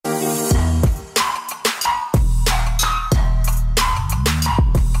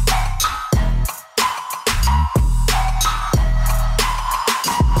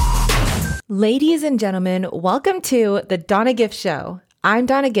Ladies and gentlemen, welcome to the Donna Gift Show. I'm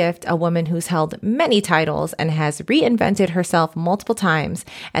Donna Gift, a woman who's held many titles and has reinvented herself multiple times.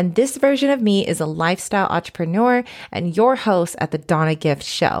 And this version of me is a lifestyle entrepreneur and your host at the Donna Gift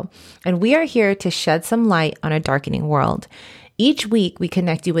Show. And we are here to shed some light on a darkening world. Each week, we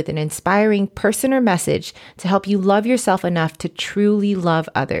connect you with an inspiring person or message to help you love yourself enough to truly love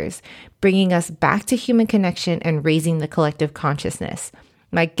others, bringing us back to human connection and raising the collective consciousness.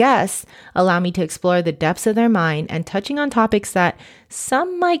 My guests allow me to explore the depths of their mind and touching on topics that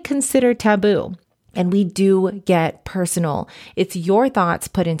some might consider taboo. And we do get personal. It's your thoughts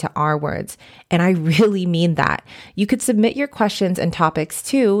put into our words. And I really mean that. You could submit your questions and topics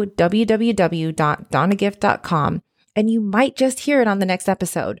to www.donnagift.com, and you might just hear it on the next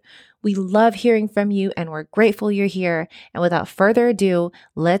episode. We love hearing from you, and we're grateful you're here. And without further ado,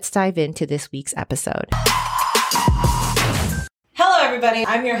 let's dive into this week's episode. Hello, everybody.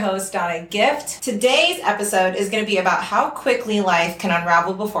 I'm your host, Donna Gift. Today's episode is going to be about how quickly life can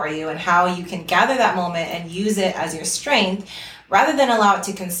unravel before you and how you can gather that moment and use it as your strength rather than allow it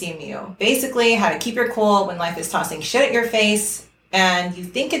to consume you. Basically, how to keep your cool when life is tossing shit at your face and you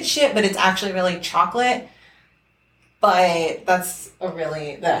think it's shit, but it's actually really chocolate. But that's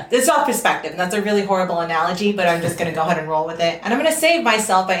it's all perspective. And that's a really horrible analogy, but I'm just going to go ahead and roll with it. And I'm going to save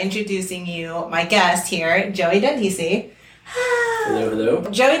myself by introducing you my guest here, Joey Dentici. Hello.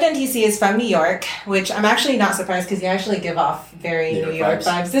 Joey Dentici is from New York, which I'm actually not surprised because you actually give off very New York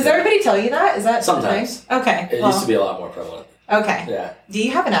vibes. Does everybody tell you that? Is that sometimes? Okay. It used to be a lot more prevalent. Okay. Yeah. Do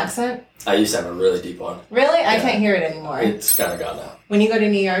you have an accent? I used to have a really deep one. Really? I can't hear it anymore. It's kind of gone now. When you go to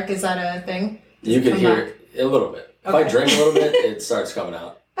New York, is that a thing? You can hear it a little bit. Okay. If I drink a little bit, it starts coming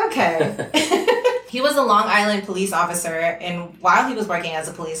out. Okay. He was a Long Island police officer, and while he was working as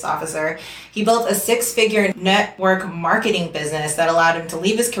a police officer, he built a 6-figure network marketing business that allowed him to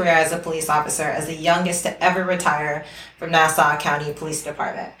leave his career as a police officer as the youngest to ever retire from Nassau County Police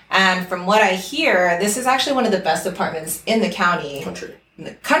Department. And from what I hear, this is actually one of the best departments in the county. In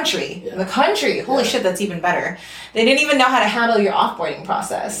the country. Holy shit, that's even better. They didn't even know how to handle your offboarding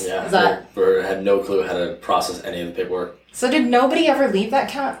process. Yeah, we had no clue how to process any of the paperwork. So did nobody ever leave that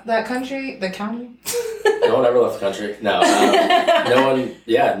country? The county? No one ever left the country. No. No one,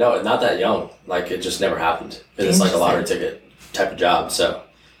 not that young. Like, it just never happened. It's like a lottery ticket type of job, so,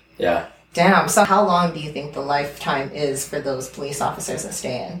 yeah. Damn, so how long do you think the lifetime is for those police officers that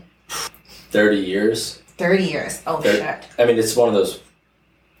stay in? 30 years. 30 years. Oh, shit. I mean, it's one of those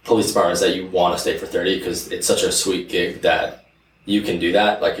police departments that you want to stay for 30 because it's such a sweet gig that you can do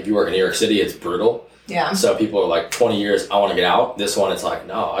that. Like, if you work in New York City, it's brutal. Yeah. So people are like, 20 years, I want to get out. This one, it's like,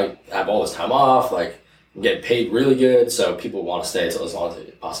 no, I have all this time off. Like, I'm getting paid really good. So people want to stay as long as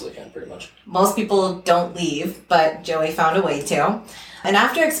they possibly can, pretty much. Most people don't leave, but Joey found a way to. And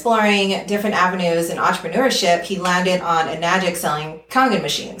after exploring different avenues in entrepreneurship, he landed on Enagic selling Kangen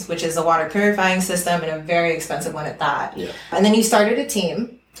machines, which is a water purifying system and a very expensive one at that. Yeah. And then he started a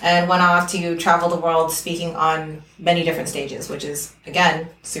team and went off to travel the world speaking on many different stages, which is, again,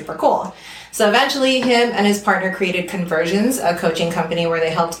 super cool. So eventually him and his partner created Conversions, a coaching company where they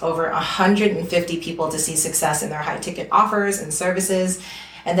helped over 150 people to see success in their high ticket offers and services.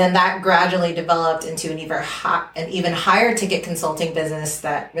 And then that gradually developed into an even higher ticket consulting business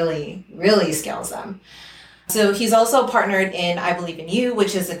that really, really scales them. So he's also partnered in I Believe in You,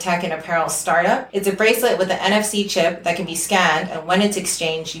 which is a tech and apparel startup. It's a bracelet with an NFC chip that can be scanned, and when it's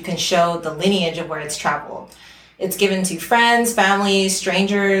exchanged, you can show the lineage of where it's traveled. It's given to friends, family,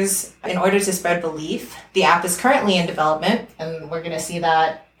 strangers in order to spread belief. The app is currently in development, and we're going to see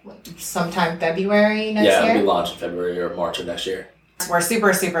that sometime February next year. Yeah, it'll be launched in February or March of next year. We're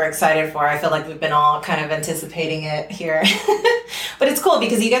super, super excited for it. I feel like we've been all kind of anticipating it here. But it's cool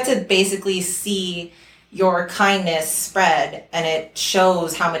because you get to basically see your kindness spread, and it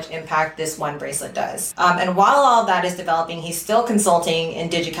shows how much impact this one bracelet does. And while all of that is developing, he's still consulting in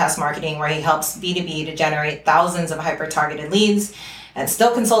Digicast marketing, where he helps B2B to generate thousands of hyper-targeted leads, and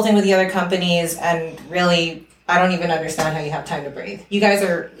still consulting with the other companies. And really, I don't even understand how you have time to breathe. You guys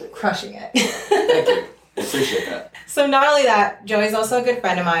are crushing it. Thank you. I appreciate that. So not only that, Joey's also a good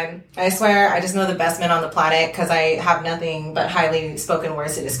friend of mine. I swear I just know the best men on the planet because I have nothing but highly spoken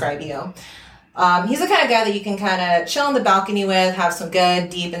words to describe you. He's the kind of guy that you can kind of chill on the balcony with, have some good,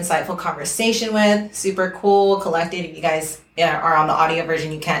 deep, insightful conversation with. Super cool, collected. If you guys are on the audio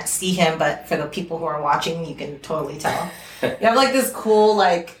version, you can't see him, but for the people who are watching, you can totally tell. You have like this cool,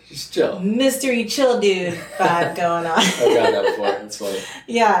 like, just chill, mystery chill dude vibe going on. I've got that before. It's funny.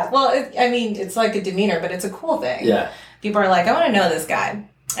 Yeah. Well, it's like a demeanor, but it's a cool thing. Yeah. People are like, I want to know this guy.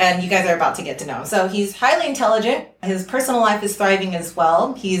 And you guys are about to get to know him. So he's highly intelligent. His personal life is thriving as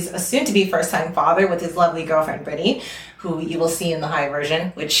well. He's a soon-to-be first-time father with his lovely girlfriend, Brittany, who you will see in the high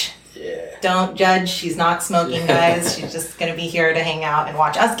version, which don't judge. She's not smoking, guys. She's just going to be here to hang out and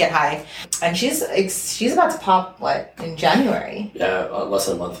watch us get high. And she's about to pop, in January? Yeah, less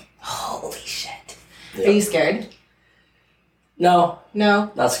than a month. Holy shit. Yeah. Are you scared? No.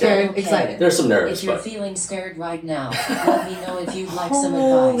 Not scared. Okay. Excited. There's some nerves. If you're feeling scared right now, let me know if you'd like some advice.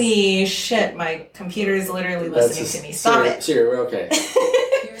 Holy shit, my computer is literally listening to me. Stop it. Siri, we're okay.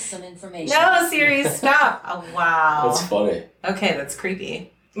 Here's some information. No, Siri, stop. Oh, wow. That's funny. Okay, that's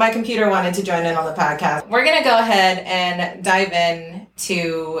creepy. My computer wanted to join in on the podcast. We're going to go ahead and dive in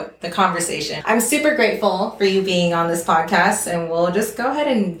to the conversation. I'm super grateful for you being on this podcast, and we'll just go ahead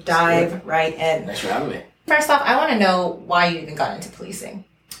and dive right in. Thanks for having me. First off, I want to know why you even got into policing.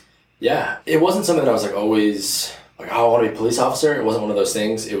 Yeah, it wasn't something that I was always I want to be a police officer. It wasn't one of those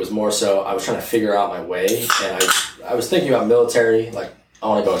things. It was more so I was trying to figure out my way, and I was thinking about military. I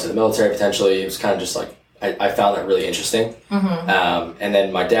want to go into the military potentially. It was kind of just I found that really interesting. Mm-hmm. And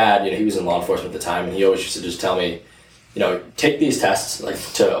then my dad, he was in law enforcement at the time, and he always used to just tell me, take these tests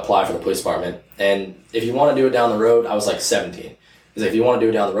to apply for the police department, and if you want to do it down the road, I was 17. He's if you want to do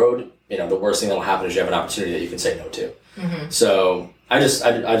it down the road, the worst thing that will happen is you have an opportunity that you can say no to. Mm-hmm. So I just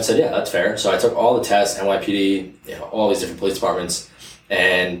said, yeah, that's fair. So I took all the tests, NYPD, all these different police departments,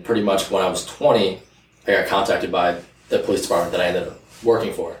 and pretty much when I was 20, I got contacted by the police department that I ended up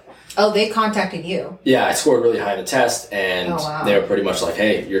working for. Oh, they contacted you? Yeah, I scored really high in the test, and they were pretty much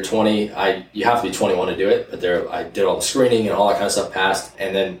hey, you're 20. You have to be 21 to do it. But I did all the screening and all that kind of stuff passed.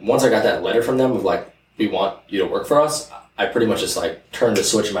 And then once I got that letter from them of we want you to work for us, I pretty much just turned the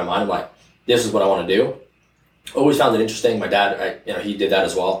switch in my mind. I'm this is what I want to do. Always found it interesting. My dad, he did that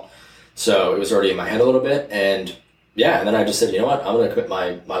as well. So it was already in my head a little bit. And and then I just said, you know what, I'm going to commit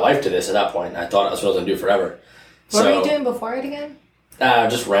my life to this at that point. And I thought that's what I was going to do forever. What were you doing before it again?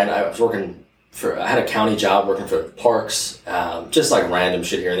 Just random. I was working I had a county job working for parks, just random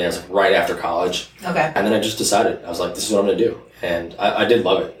shit here and there. It was right after college. Okay. And then I just decided, I was this is what I'm going to do. And I did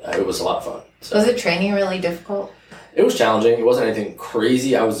love it. It was a lot of fun. So. Was the training really difficult? It was challenging. It wasn't anything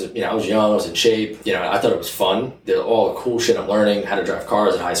crazy. I was young. I was in shape. I thought it was fun. All the cool shit I'm learning, how to drive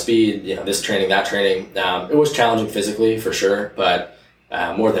cars at high speed. This training, that training. It was challenging physically for sure, but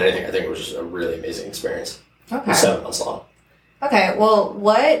more than anything, I think it was just a really amazing experience. Okay. It was 7 months long. Okay. Well,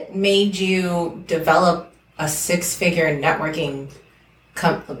 what made you develop a 6-figure networking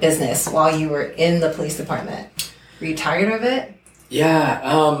business while you were in the police department? Were you tired of it?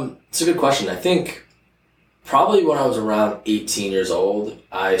 Yeah. It's a good question. I think. Probably when I was around 18 years old,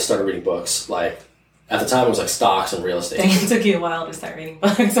 I started reading books. At the time, it was stocks and real estate. Dang, it took you a while to start reading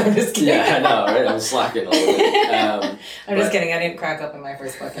books. I'm just kidding. Yeah, I know, right? I was slacking a little bit. I'm just kidding. I didn't crack up in my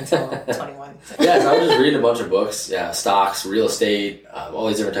first book until 21. So. Yeah, so I was just reading a bunch of books. Yeah, stocks, real estate, all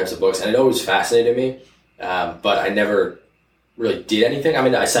these different types of books. And it always fascinated me. But I never really did anything. I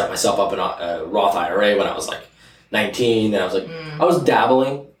mean, I set myself up in a Roth IRA when I was 19. And I was I was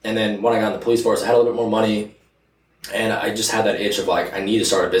dabbling. And then when I got in the police force, I had a little bit more money. And I just had that itch of I need to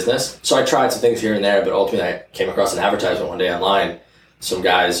start a business. So I tried some things here and there, but ultimately I came across an advertisement one day online, some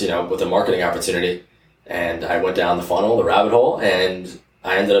guys, with a marketing opportunity. And I went down the funnel, the rabbit hole, and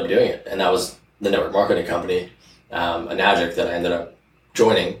I ended up doing it. And that was the network marketing company, Anagic, that I ended up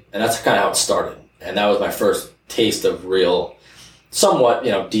joining. And that's kind of how it started. And that was my first taste of real, somewhat,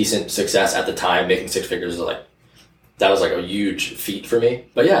 decent success at the time. Making 6 figures was that was a huge feat for me.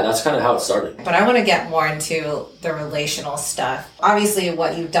 But yeah, that's kind of how it started. But I want to get more into the relational stuff. Obviously,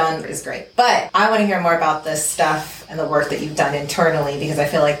 what you've done is great. But I want to hear more about this stuff and the work that you've done internally, because I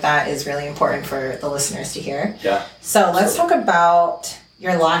feel that is really important for the listeners to hear. Yeah. So let's talk about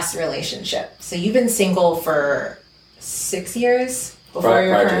your last relationship. So you've been single for 6 years before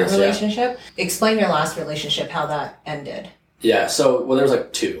your current relationship. Yeah. Explain your last relationship, how that ended. Yeah, so, there was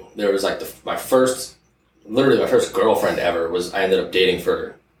 2. There was my first girlfriend ever I ended up dating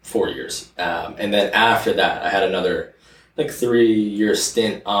for 4 years. And then after that, I had another 3-year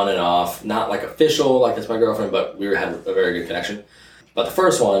stint on and off, not official, that's my girlfriend, but we had a very good connection. But the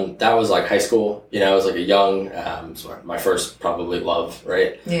first one, that was high school, it was a young, my first probably love,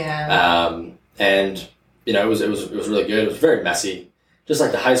 right? Yeah. And, it was really good. It was very messy. Just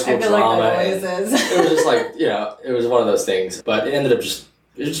the high school drama. It was just it was one of those things, but it ended up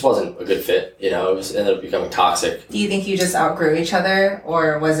it just wasn't a good fit, it ended up becoming toxic. Do you think you just outgrew each other,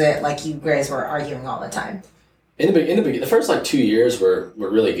 or was it you guys were arguing all the time? In the beginning, the first 2 years were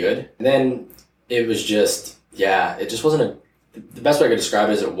really good, and then it was just, it just wasn't the best way I could describe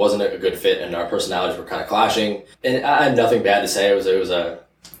it is it wasn't a good fit, and our personalities were kind of clashing, and I had nothing bad to say. It was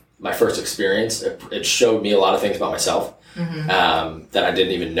my first experience, it showed me a lot of things about myself that I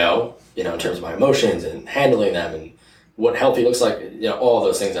didn't even know, in terms of my emotions and handling them and what healthy looks like, all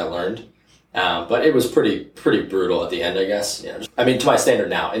those things I learned. But it was pretty brutal at the end, I guess. I mean, to my standard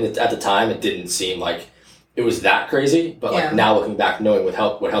now, and at the time, it didn't seem like it was that crazy. But like now looking back, knowing what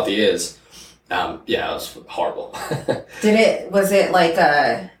healthy is, it was horrible. Was it like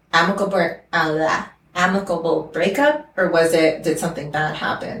a amicable breakup, or did something bad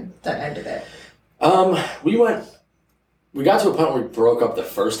happen that ended it? We got to a point where we broke up the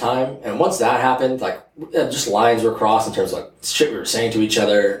first time, and once that happened, like just lines were crossed in terms of like shit we were saying to each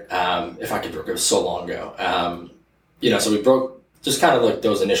other. If I could broke, it was so long ago. So we broke just kind of like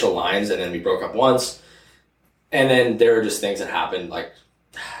those initial lines, and then we broke up once, and then there were just things that happened. Like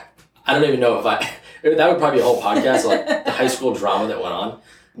I don't even know that would probably be a whole podcast, like the high school drama that went on.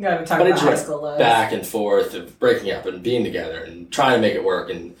 You gotta talk about high school lives. Back and forth of breaking up and being together and trying to make it work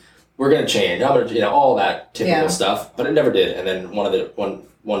and. We're gonna change. I'm gonna, all that typical stuff, but it never did. And then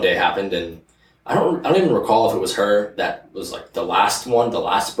one day happened, and I don't even recall if it was her that was like the last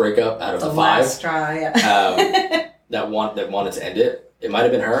breakup out of the 5. Last straw, that wanted to end it. It might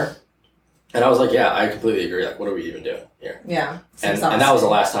have been her, and I was like, yeah, I completely agree. Like, what are we even doing here? Yeah, and that was the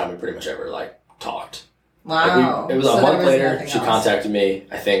last time we pretty much ever like talked. Wow. It was a month later. She contacted me,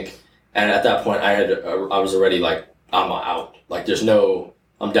 I think, and at that point, I was already like, I'm out. Like,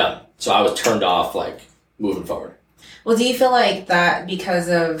 I'm done. So I was turned off, like, moving forward. Well, do you feel like that because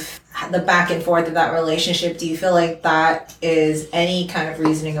of the back and forth of that relationship, do you feel like that is any kind of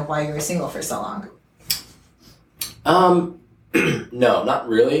reasoning of why you were single for so long? No, not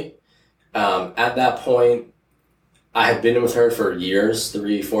really. At that point, I had been with her for years,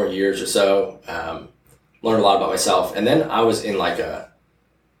 3-4 years or so, learned a lot about myself. And then I was in I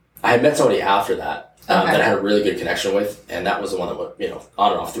had met somebody after that. That I had a really good connection with, and that was the one that went,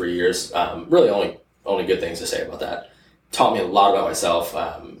 on and off 3 years. Really only good things to say about that. Taught me a lot about myself. She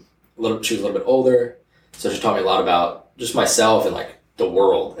was a little bit older, so she taught me a lot about just myself and like the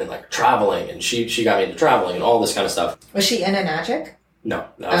world and like traveling, and she got me into traveling and all this kind of stuff. Was she in a magic? No,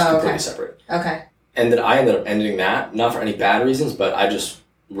 it was completely separate. Okay. And then I ended up ending that, not for any bad reasons, but I just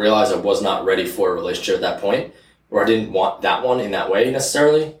realized I was not ready for a relationship at that point, or I didn't want that one in that way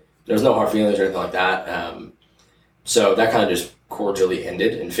necessarily. There was no hard feelings or anything like that. So that kind of just cordially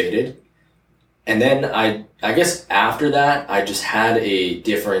ended and faded. And then I guess after that, I just had a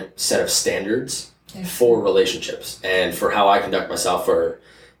different set of standards for relationships and for how I conduct myself, for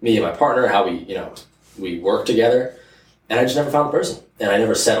me and my partner, how we work together. And I just never found a person, and I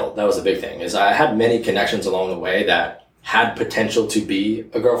never settled. That was the big thing, is I had many connections along the way that had potential to be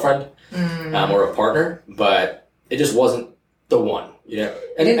a girlfriend or a partner, but it just wasn't the one.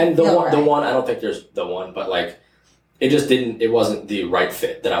 And the one, I don't think there's the one, but like, it wasn't the right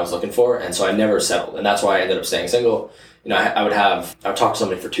fit that I was looking for. And so I never settled. And that's why I ended up staying single. I would talk to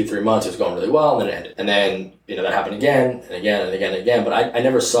somebody for 2-3 months. It was going really well. And then it ended. And then, that happened again and again and again and again. But I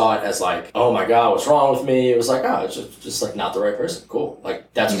never saw it as like, oh my God, what's wrong with me? It was like, oh, it's just like not the right person. Cool.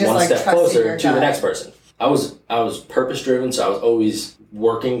 Like that's one step closer to the next person. I was purpose driven. So I was always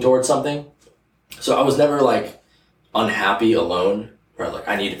working towards something. So I was never like unhappy alone. Or like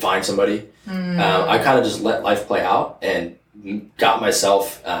I need to find somebody. I kind of just let life play out and got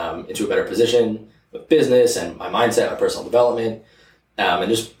myself into a better position with business and my mindset, my personal development, and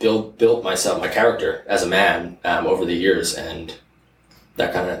just built my character as a man over the years, and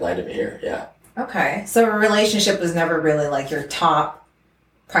that kind of landed me here. Yeah. Okay, so a relationship was never really like your top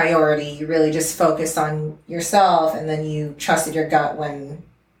priority. You really just focused on yourself, and then you trusted your gut when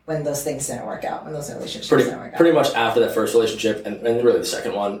those things didn't work out, when those relationships didn't work out. Pretty much after that first relationship, and really the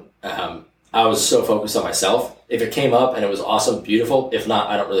second one, I was so focused on myself. If it came up and it was awesome, beautiful. If not,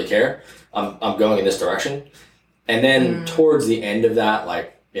 I don't really care. I'm going in this direction. And then towards the end of that,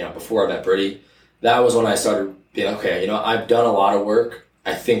 before I met Brittany, that was when I started being, okay, I've done a lot of work.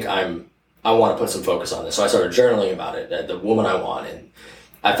 I think I want to put some focus on this. So I started journaling about it, the woman I want. And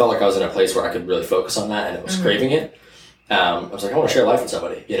I felt like I was in a place where I could really focus on that, and it was craving it. I was like, I want to share life with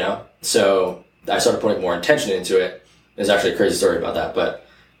somebody, So I started putting more intention into it. There's actually a crazy story about that, but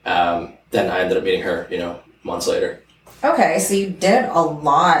then I ended up meeting her, months later. Okay, so you did a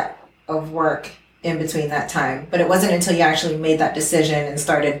lot of work in between that time, but it wasn't until you actually made that decision and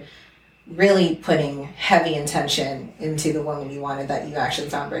started really putting heavy intention into the woman you wanted that you actually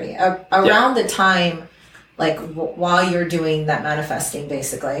found Brittany. Around the time, while you're doing that manifesting,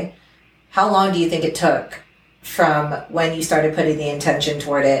 basically, how long do you think it took from when you started putting the intention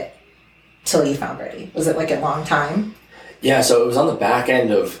toward it till you found Brittany? Was it like a long time? Yeah, so it was on the back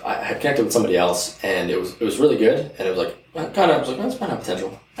end of, I had connected with somebody else, and it was really good, and it was like, I was like, that's kind of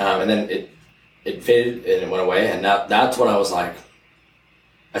potential. And then it faded, and it went away, and that's when I was like,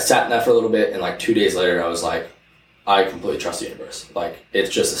 I sat in that for a little bit, and like 2 days later, I was like, I completely trust the universe. Like,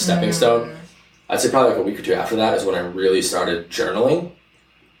 it's just a stepping stone. I'd say probably like a week or two after that is when I really started journaling.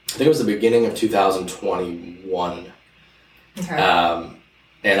 I think it was the beginning of 2021. Okay.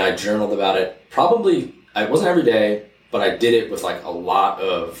 And I journaled about it. Probably, it wasn't every day, but I did it with like a lot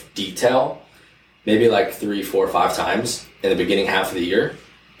of detail, maybe like 3, 4, 5 times in the beginning half of the year.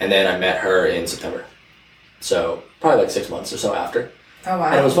 And then I met her in September. So probably like 6 months or so after. Oh, wow.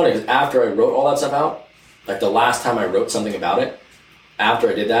 And it was funny because after I wrote all that stuff out, like the last time I wrote something about it, after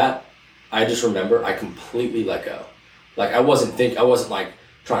I did that, I just remember I completely let go. Like I wasn't like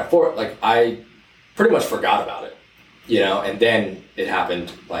trying for it. Like I pretty much forgot about it, and then it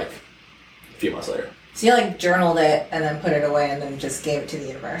happened like a few months later. So you like journaled it and then put it away and then just gave it to the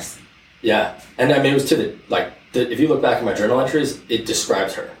universe. Yeah. And I mean, it was to if you look back at my journal entries, it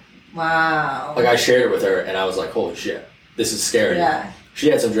describes her. Wow. Like I shared it with her and I was like, holy shit, this is scary. Yeah. She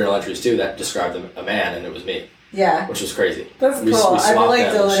had some journal entries too that described a man, and it was me. Yeah. Which was crazy. That's cool. I feel like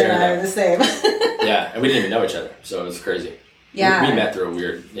Dylan and I are the same. Yeah, and we didn't even know each other, so it was crazy. Yeah. We met through a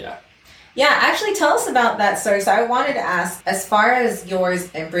weird, Yeah, actually tell us about that story. So I wanted to ask, as far as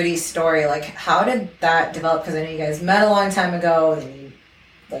yours and Brittany's story, like how did that develop? Because I know you guys met a long time ago, and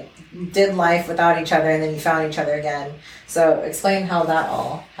you did life without each other, and then you found each other again. So explain how that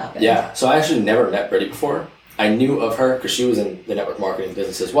all happened. Yeah, so I actually never met Brittany before. I knew of her because she was in the network marketing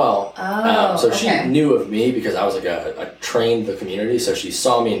business as well. Oh, so she knew of me because I was like I trained the community, so she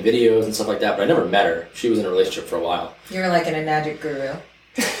saw me in videos and stuff like that, but I never met her. She was in a relationship for a while. You were like an Enagic guru.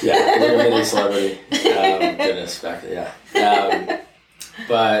 Yeah, we were a mini celebrity. Goodness, back yeah.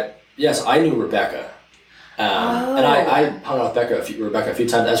 But yes, I knew Rebecca. And I hung out with Rebecca a few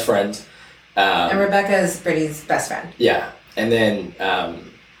times as friends. And Rebecca is Brittany's best friend. Yeah, and then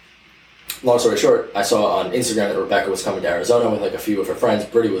long story short, I saw on Instagram that Rebecca was coming to Arizona with like a few of her friends.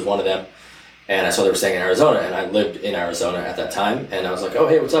 Brittany was one of them, and I saw they were staying in Arizona, and I lived in Arizona at that time. And I was like, "Oh,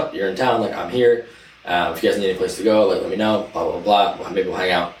 hey, what's up? You're in town? Like, I'm here. If you guys need any place to go, like, let me know. Blah blah blah. Well, maybe we'll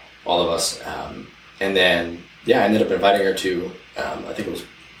hang out, all of us." And then I ended up inviting her to I think it was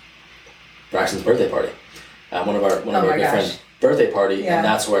Braxton's birthday party, one of our good friends' birthday party, and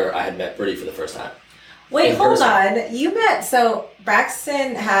that's where I had met Brittany for the first time. Wait, hold on. You met, so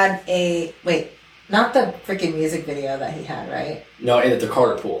Braxton had not the freaking music video that he had, right? No, in the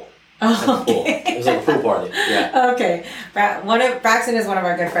Carter pool. Oh, okay. Pool. It was like a pool party. Yeah. Okay. Braxton is one of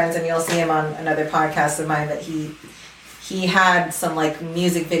our good friends, and you'll see him on another podcast of mine that he had some like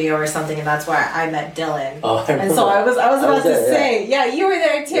music video or something, and that's why I met Dylan. Oh, and so I was about to say, yeah, you were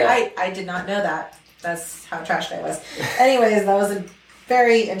there too. Yeah. I did not know that. That's how trashed I was. Anyways, that was a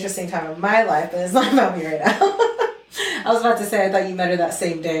very interesting time of my life, but it's not about me right now. I was about to say, I thought you met her that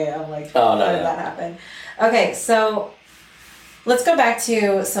same day. I'm like, how did that happen? Okay, so let's go back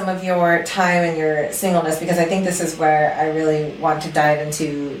to some of your time and your singleness, because I think this is where I really want to dive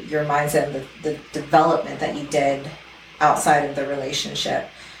into your mindset and the development that you did outside of the relationship.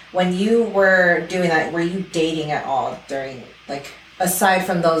 When you were doing that, were you dating at all during, like, aside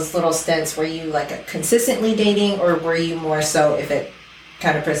from those little stints, were you like consistently dating, or were you more so if it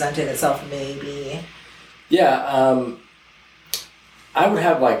kind of presented itself maybe? Yeah, I would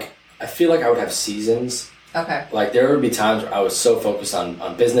have I feel like I would have seasons. Okay. Like there would be times where I was so focused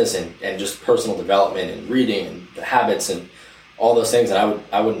on business and just personal development and reading and the habits and all those things that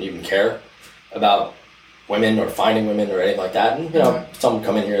I wouldn't even care about women or finding women or anything like that. And, some would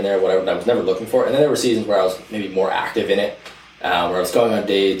come in here and there, whatever, but I was never looking for it. And then there were seasons where I was maybe more active in it, where I was going on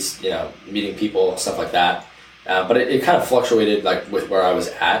dates, meeting people, stuff like that. But it kind of fluctuated like with where I was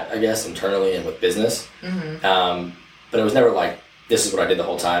at, I guess, internally and with business. Mm-hmm. But it was never like, this is what I did the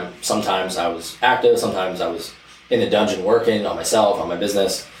whole time. Sometimes I was active, sometimes I was in the dungeon working on myself, on my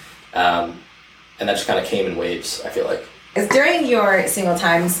business. And that just kind of came in waves, I feel like. During your single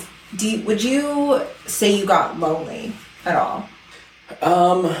times, would you say you got lonely at all?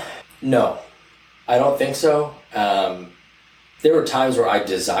 No, I don't think so. There were times where I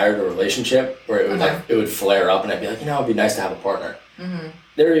desired a relationship where it would it would flare up and I'd be like, it'd be nice to have a partner. Mm-hmm.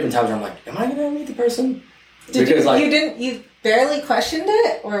 There were even times where I'm like, am I going to meet the person? You barely questioned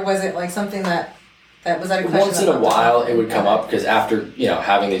it, or was it like something that was that a question? Once in a while it would come up, because after,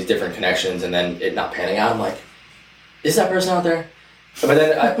 having these different connections and then it not panning out, I'm like, is that person out there? But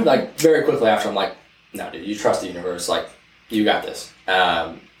then very quickly after, I'm like, no, dude, you trust the universe. Like, you got this.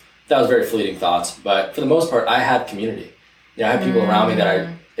 That was very fleeting thoughts. But for the most part, I had community. I had people around me that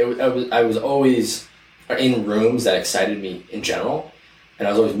I was always in rooms that excited me in general. And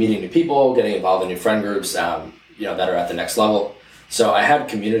I was always meeting new people, getting involved in new friend groups, you know, that are at the next level. So I had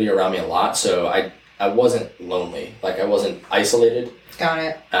community around me a lot. So I wasn't lonely. Like I wasn't isolated. Got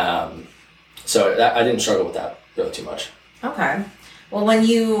it. So that, I didn't struggle with that really too much. Okay. Well, when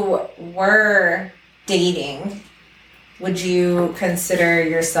you were dating, would you consider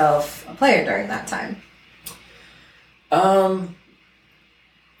yourself a player during that time?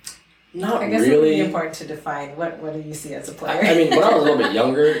 Not I guess really. it would be important to define what do you see as a player. I mean, when I was a little bit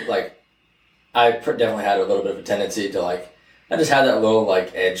younger, like I definitely had a little bit of a tendency to like, I just had that little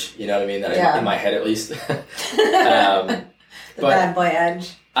like edge, you know what I mean? That in my head at least. The bad boy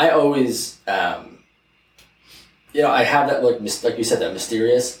edge. I always, you know, I have that like you said, that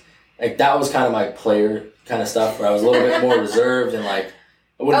mysterious, like that was kind of my player kind of stuff where I was a little bit more reserved and like.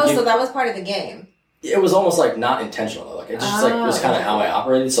 So that was part of the game. It was almost like not intentional though. Like it just like was kind of how I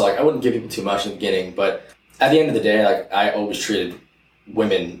operated. So like I wouldn't give people too much in the beginning, but at the end of the day, like I always treated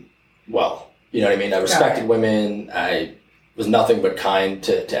women well. You know what I mean? I respected women. I was nothing but kind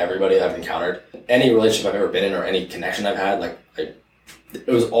to everybody that I've encountered. Any relationship I've ever been in or any connection I've had, like it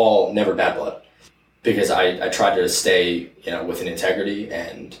was all never bad blood, because I tried to stay, you know, with an integrity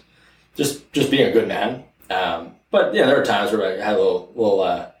and just being a good man. But yeah, there were times where I had a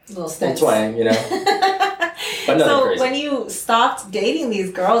little twang, you know. But nothing so crazy. When you stopped dating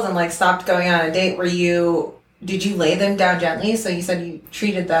these girls and like stopped going on a date, did you lay them down gently? So you said you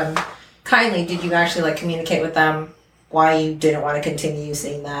treated them kindly. Did you actually like communicate with them why you didn't want to continue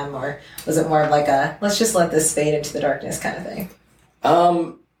seeing them, or was it more of like a let's just let this fade into the darkness kind of thing?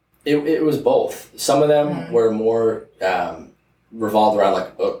 It was both. Some of them were more revolved around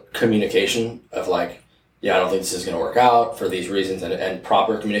like a communication of like, yeah, I don't think this is going to work out for these reasons, and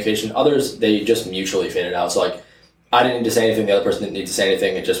proper communication. Others, they just mutually faded out. So like, I didn't need to say anything, the other person didn't need to say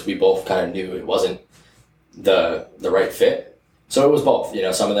anything. It just, we both kind of knew it wasn't the right fit. So it was both. You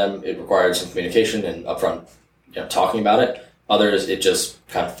know, some of them, it required some communication and upfront, you know, talking about it. Others, it just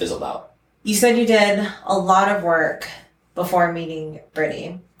kind of fizzled out. You said you did a lot of work before meeting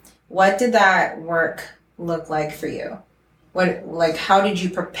Brittany. What did that work look like for you? How did you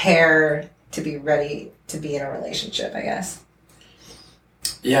prepare to be ready to be in a relationship, I guess?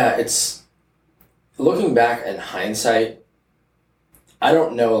 Yeah, it's looking back in hindsight, I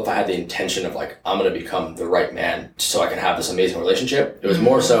don't know if I had the intention of like, I'm going to become the right man so I can have this amazing relationship. It was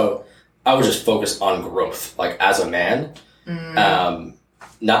more so, I was just focused on growth, like as a man,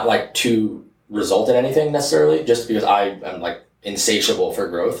 not like to result in anything necessarily, just because I'm like insatiable for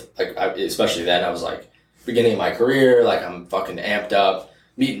growth. Like, especially then, I was like beginning of my career, like I'm fucking amped up,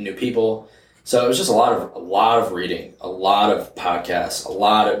 meeting new people. So it was just a lot of reading, a lot of podcasts, a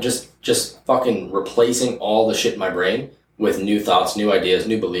lot of just fucking replacing all the shit in my brain with new thoughts, new ideas,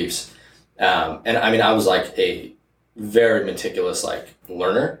 new beliefs. And I mean, I was like a very meticulous like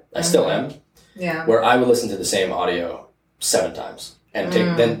learner. I still am. Yeah. Where I would listen to the same audio 7 times and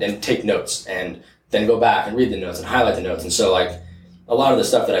take notes and then go back and read the notes and highlight the notes. And so like a lot of the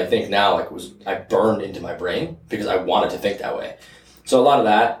stuff that I think now like I burned into my brain because I wanted to think that way. So a lot of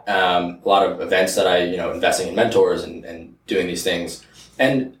that, a lot of events that I, you know, investing in mentors and doing these things.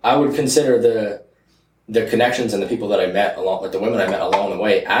 And I would consider the connections and the people that I met along, like the women I met along the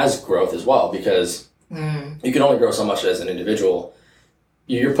way, as growth as well, because you can only grow so much as an individual.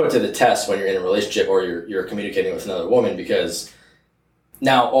 You're put to the test when you're in a relationship or you're communicating with another woman, because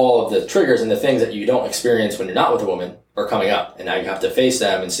now all of the triggers and the things that you don't experience when you're not with a woman are coming up, and now you have to face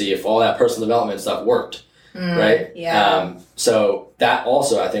them and see if all that personal development stuff worked. Right? Yeah. So that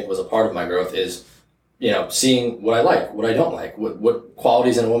also, I think, was a part of my growth, is, you know, seeing what I like, what I don't like, what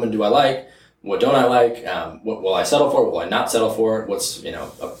qualities in a woman do I like, what don't I like, what will I settle for, what will I not settle for, what's, you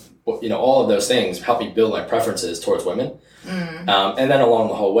know, all of those things help me build my preferences towards women. And then along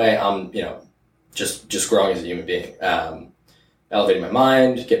the whole way, I'm, you know, just growing as a human being, elevating my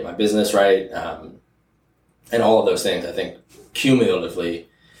mind, getting my business right, and all of those things, I think, cumulatively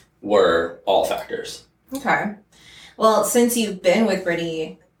were all factors. Okay. Well, since you've been with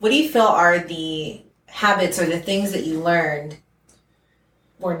Brittany, what do you feel are the habits or the things that you learned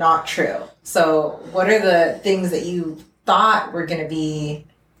were not true? So what are the things that you thought were going to be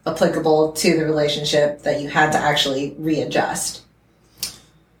applicable to the relationship that you had to actually readjust?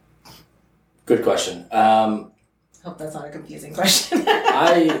 Good question. Hope that's not a confusing question.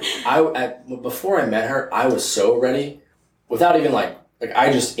 Before I met her, I was so ready, without even like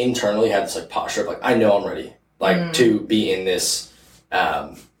I just internally had this like posture of like, I know I'm ready, like to be in this,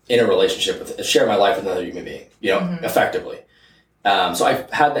 in a relationship with, share my life with another human being, you know, effectively. So I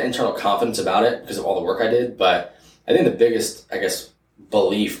had the internal confidence about it because of all the work I did. But I think the biggest, I guess,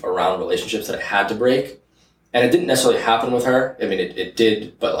 belief around relationships that I had to break And it didn't necessarily happen with her. I mean, it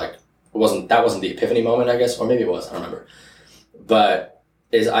did, but like, that wasn't the epiphany moment, I guess, or maybe it was, I don't remember. But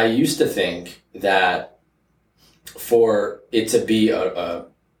I used to think that for it to be a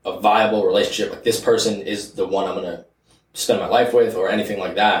viable relationship, like this person is the one I'm going to spend my life with or anything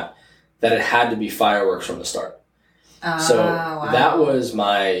like that, that it had to be fireworks from the start. Wow. That was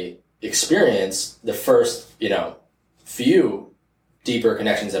my experience, the first, few deeper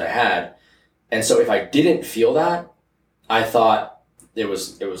connections that I had. And so if I didn't feel that, I thought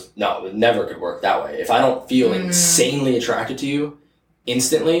it never could work that way. If I don't feel insanely attracted to you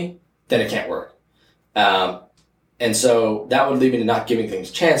instantly, then it can't work. And so that would lead me to not giving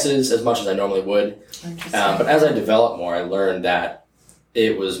things chances as much as I normally would. But as I developed more, I learned that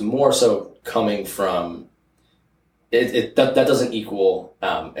it was more so coming from that doesn't equal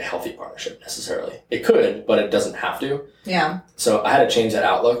a healthy partnership necessarily. It could, but it doesn't have to. Yeah. So I had to change that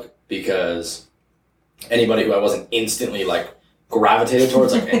outlook, because anybody who I wasn't instantly like gravitated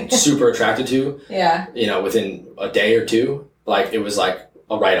towards, like, and super attracted to, within a day or two, like, it was like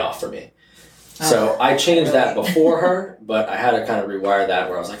a write-off for me. So I changed that before her, but I had to kind of rewire that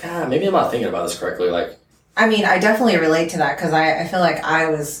where I was like, maybe I'm not thinking about this correctly. Like, I mean, I definitely relate to that, because I feel like I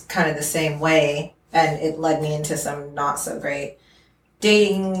was kind of the same way, and it led me into some not so great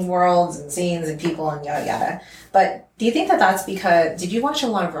dating worlds and scenes and people and yada yada. But do you think that that's because, did you watch a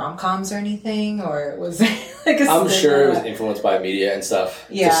lot of rom-coms or anything, or was it like I'm sure it was influenced by media and stuff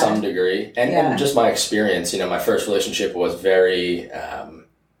to some degree, and just my experience. My first relationship was very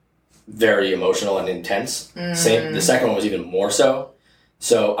very emotional and intense. The second one was even more so.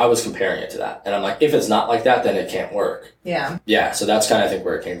 So I was comparing it to that, and I'm like, if it's not like that, then it can't work. Yeah. So that's kind of, I think,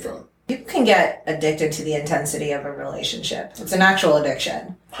 where it came from. People can get addicted to the intensity of a relationship. It's an actual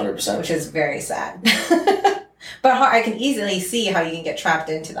addiction. 100%. Which is very sad. But I can easily see how you can get trapped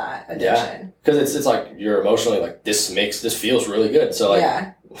into that addiction. Yeah, because it's like you're emotionally like, this feels really good. So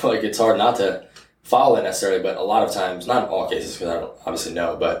like it's hard not to follow it necessarily, but a lot of times, not in all cases, because I don't obviously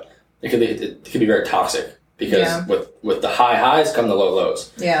know, but it could be very toxic, because with the high highs come the low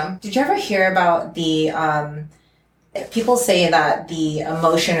lows. Yeah. Did you ever hear about the people say that the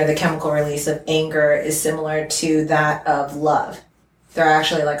emotion or the chemical release of anger is similar to that of love? They're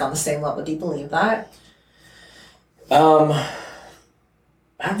actually like on the same level. Do you believe that? I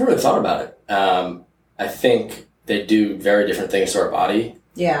haven't really thought about it. I think they do very different things to our body.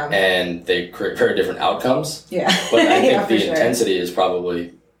 Yeah. And they create very different outcomes. Yeah. But I think the intensity is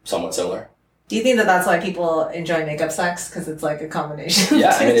probably somewhat similar. Do you think that that's why people enjoy makeup sex? Because it's like a combination.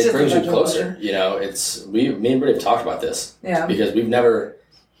 Yeah, I mean, it brings you closer. Me and Brittany have talked about this. Yeah. Because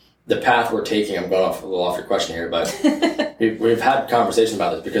the path we're taking, I'm going a little off your question here, but we've had conversations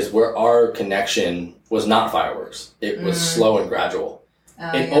about this, because our connection was not fireworks. It was slow and gradual.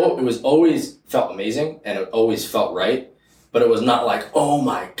 It was always felt amazing, and it always felt right, but it was not like, oh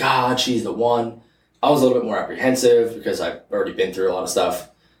my God, she's the one. I was a little bit more apprehensive because I've already been through a lot of stuff.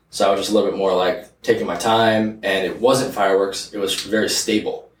 So I was just a little bit more like taking my time, and it wasn't fireworks. It was very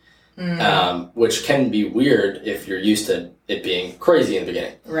stable, which can be weird if you're used to it being crazy in the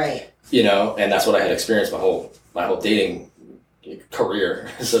beginning. Right. And that's what I had experienced my whole dating career,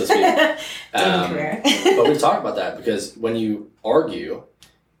 so to speak. Career. But we've talked about that, because when you argue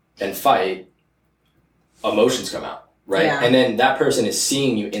and fight, emotions come out, right? Yeah. And then that person is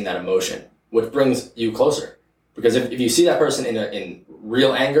seeing you in that emotion, which brings you closer. Because if you see that person in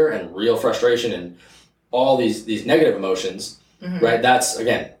real anger and real frustration and all these negative emotions, right? That's,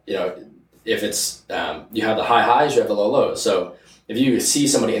 again, if it's you have the high highs, you have the low lows. So if you see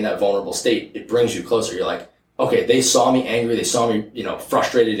somebody in that vulnerable state, it brings you closer. You're like, okay, they saw me angry, they saw me,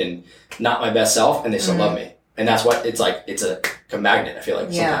 frustrated and not my best self, and they still love me. And that's what it's like. It's a magnet, I feel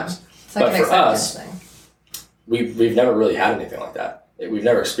like, sometimes. It's like but for us, we've never really had anything like that. We've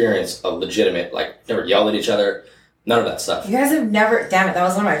never experienced a legitimate, like, never yelled at each other. None of that stuff. You guys have never, damn it, that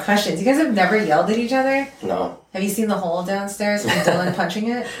was one of my questions. You guys have never yelled at each other? No. Have you seen the hole downstairs from Dylan punching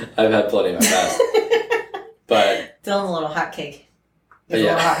it? I've had plenty in my past. But Dylan's a little hot cake. He's a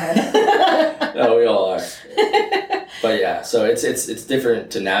little hothead. No, we all are. But yeah, so it's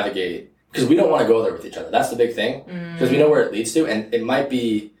different to navigate, because we don't want to go there with each other. That's the big thing, because we know where it leads to, and it might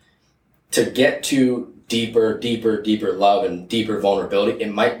be to get to deeper love and deeper vulnerability.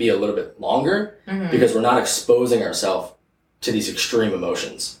 It might be a little bit longer, because we're not exposing ourselves to these extreme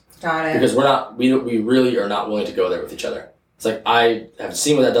emotions. Got it. Because we really are not willing to go there with each other. It's like, I have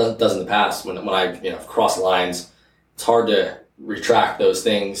seen what that does in the past when I cross lines. It's hard to retract those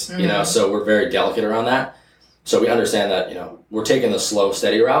things, so we're very delicate around that. So we understand that, we're taking the slow,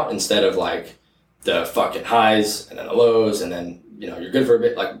 steady route instead of like the fucking highs and then the lows and then, you're good for a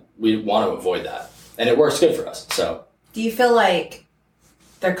bit. Like, we want to avoid that. and it works good for us. So, do you feel like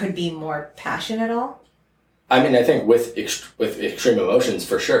there could be more passion at all? I mean, I think with extreme emotions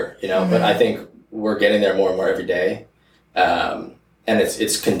for sure, you know, but I think we're getting there more and more every day. And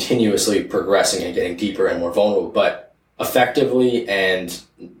it's continuously progressing and getting deeper and more vulnerable, but effectively and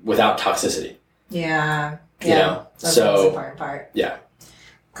without toxicity. Yeah. You know? That's the most important part. Yeah.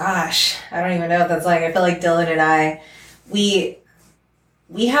 Gosh, I don't even know what that's like. I feel like Dylan and I, we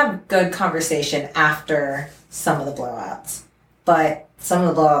have good conversation after some of the blowouts, but some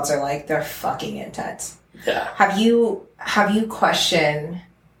of the blowouts are like, they're fucking intense. Yeah. Have you questioned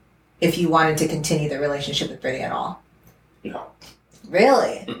if you wanted to continue the relationship with Brittany at all? No.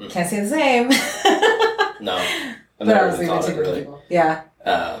 Really? Mm-mm. Can't say the same. No. But honestly, thought of it, really. People. Yeah.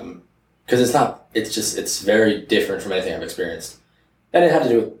 Because it's very different from anything I've experienced. And it had to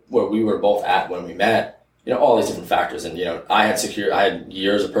do with where we were both at when we met, you know, all these different factors. And, you know, I had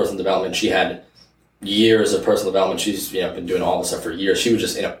years of personal development. She had years of personal development. She's, you know, been doing all this stuff for years. She was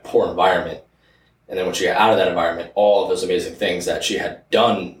just in a poor environment. And then when she got out of that environment, all of those amazing things that she had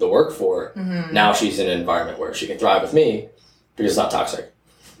done the work for, now she's in an environment where she can thrive with me because it's not toxic.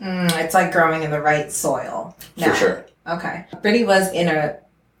 It's like growing in the right soil. For sure. Okay. Brittany was in a,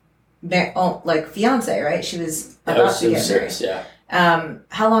 fiance, right? She was about to get married. Serious, yeah.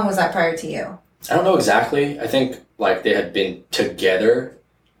 How long was that prior to you? I don't know exactly. I think like they had been together,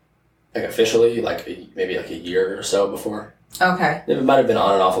 like officially, maybe a year or so before. Okay. It might have been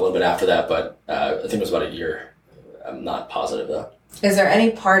on and off a little bit after that, but I think it was about a year. I'm not positive though. Is there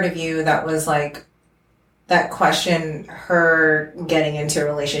any part of you that was like that question her getting into a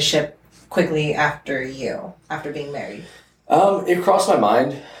relationship quickly after being married? It crossed my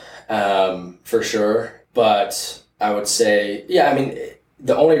mind, for sure. But I would say, yeah, I mean,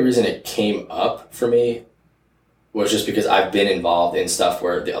 the only reason it came up for me was just because I've been involved in stuff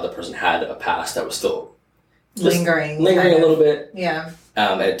where the other person had a past that was still lingering a little bit. Yeah.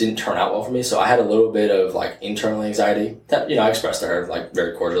 And it didn't turn out well for me. So I had a little bit of like internal anxiety that, you know, I expressed to her like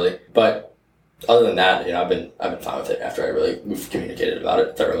very cordially. But other than that, you know, I've been fine with it after we've communicated about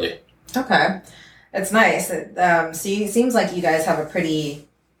it thoroughly. Okay. It's nice. So it seems like you guys have a pretty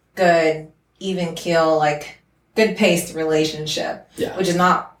good, even keel, like good paced relationship. Yeah. Which is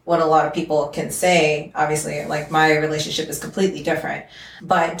not what a lot of people can say. Obviously, like my relationship is completely different.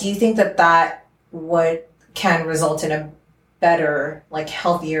 But do you think that can result in a better, like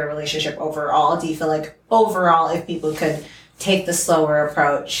healthier relationship overall? Do you feel like overall, if people could take the slower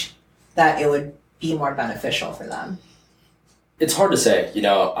approach, that it would be more beneficial for them? It's hard to say. You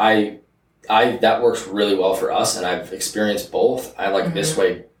know, I that works really well for us, and I've experienced both. I like this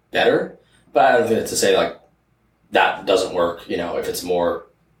way better, but I don't think it's to say like that doesn't work. You know, if it's more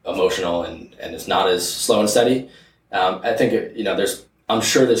emotional and it's not as slow and steady. I think I'm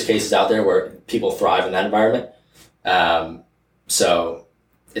sure there's cases out there where people thrive in that environment. So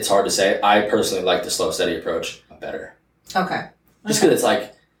it's hard to say. I personally like the slow, steady approach better. Okay. Just because it's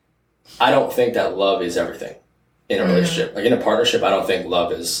like, I don't think that love is everything in a relationship. Like in a partnership, I don't think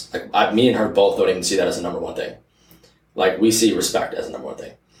love is like, me and her both don't even see that as the number one thing. Like we see respect as the number one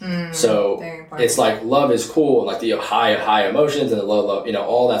thing. So it's like love is cool and like the high emotions and the low love, you know,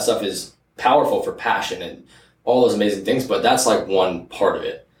 all that stuff is powerful for passion and all those amazing things, but that's like one part of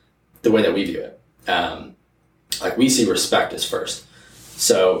it, the way that we view it. Like we see respect as first.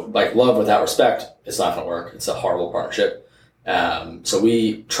 So like love without respect, it's not going to work. It's a horrible partnership. So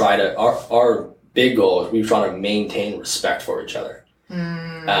we try to, our big goal is we try to maintain respect for each other.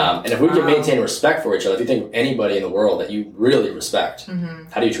 And if we can maintain respect for each other, if you think of anybody in the world that you really respect,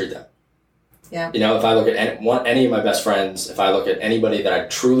 how do you treat them? Yeah. You know, if I look at any of my best friends, if I look at anybody that I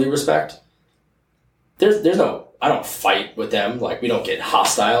truly respect, there's no, I don't fight with them. Like we don't get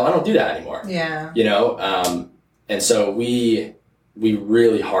hostile. I don't do that anymore. Yeah. You know? And so we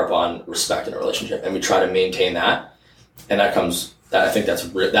really harp on respect in a relationship and we try to maintain that. And I think that's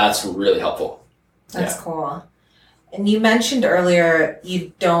really helpful. That's cool. And you mentioned earlier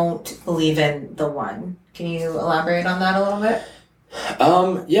you don't believe in the one. Can you elaborate on that a little bit?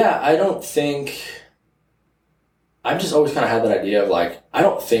 Yeah, I don't think... I've just always kind of had that idea of like, I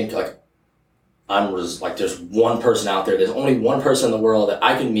don't think like there's one person out there, there's only one person in the world that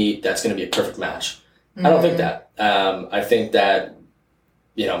I can meet that's going to be a perfect match. I don't think that. I think that,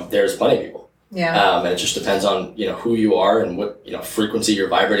 you know, there's plenty of people. Yeah. And it just depends on, you know, who you are and what, you know, frequency you're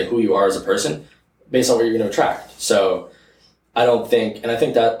vibrating, who you are as a person, based on what you're going to attract. So I don't think, and I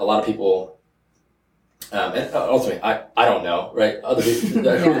think that a lot of people, and ultimately, I don't know, right? Other people,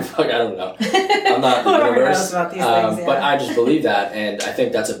 who the fuck, I don't know. I'm not the universe. About these things, yeah. But I just believe that, and I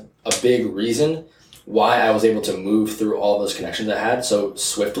think that's a big reason why I was able to move through all those connections I had so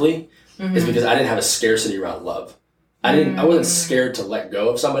swiftly, is because I didn't have a scarcity around love. I wasn't scared to let go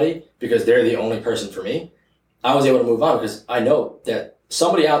of somebody because they're the only person for me. I was able to move on because I know that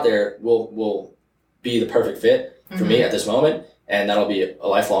somebody out there will be the perfect fit for me at this moment, and that'll be a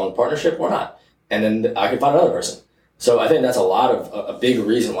lifelong partnership or not. And then I can find another person. So I think that's a big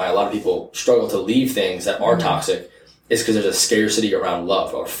reason why a lot of people struggle to leave things that are toxic is because there's a scarcity around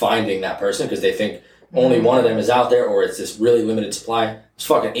love or finding that person because they think only one of them is out there or it's this really limited supply. There's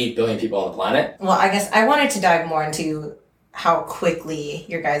fucking 8 billion people on the planet. Well, I guess I wanted to dive more into how quickly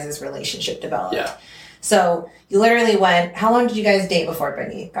your guys' relationship developed. Yeah. So you literally how long did you guys date before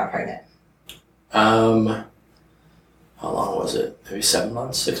Brittany got pregnant? How long was it? Maybe 7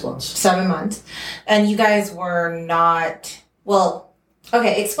 months, 6 months? 7 months. And you guys were not,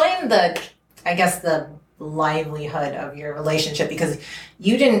 explain the livelihood of your relationship because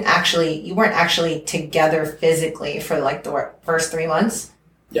you weren't actually together physically for like the first 3 months.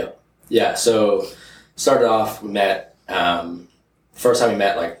 Yep. Yeah. So started off, we met, first time we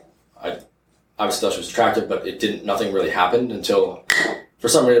met, like I obviously thought she was attractive, but nothing really happened until for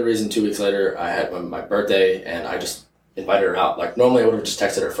some weird reason 2 weeks later I had my birthday and I just invited her out. Like normally I would have just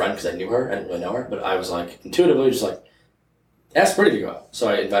texted her friend because I knew her. I didn't really know her, but I was like intuitively just like, ask Brittany to go out. So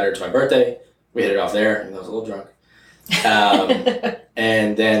I invited her to my birthday. We hit it off there, and I was a little drunk.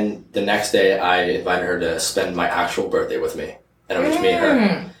 And then the next day, I invited her to spend my actual birthday with me, and it was just me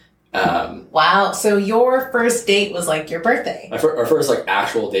and her. Wow! So your first date was like your birthday. Our first like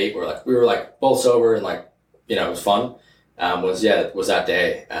actual date, where like we were like both sober and like it was fun. Was that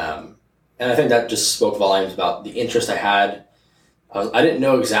day, and I think that just spoke volumes about the interest I had. I didn't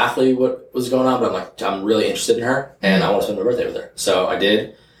know exactly what was going on, but I'm really interested in her, and I want to spend my birthday with her. So I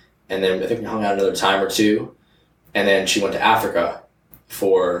did. And then I think we hung out another time or two. And then she went to Africa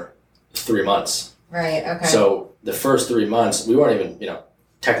for 3 months. Right, okay. So the first 3 months, we weren't even,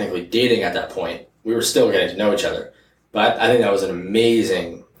 technically dating at that point. We were still getting to know each other. But I think that was an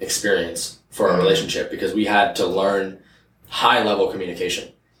amazing experience for our relationship because we had to learn high-level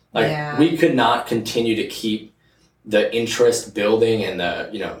communication. Like, we could not continue to keep the interest building and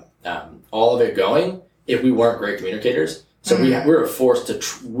the, all of it going if we weren't great communicators. So we were forced to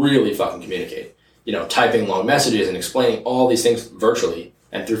really fucking communicate, typing long messages and explaining all these things virtually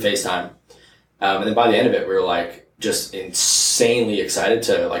and through FaceTime. And then by the end of it, we were like just insanely excited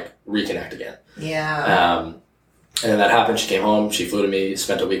to like reconnect again. Yeah. And then that happened. She came home. She flew to me,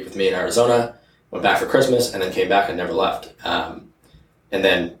 spent a week with me in Arizona, went back for Christmas, and then came back and never left. And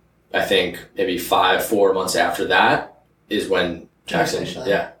then I think maybe 4 months after that is when Jackson,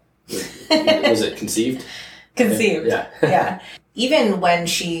 was it conceived? Conceived. Yeah. Yeah. Even when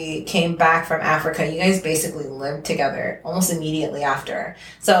she came back from Africa, you guys basically lived together almost immediately after.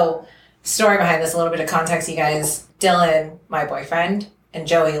 So, story behind this, a little bit of context, you guys, Dylan, my boyfriend, and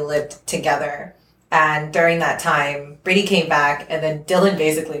Joey lived together. And during that time, Brittany came back, and then Dylan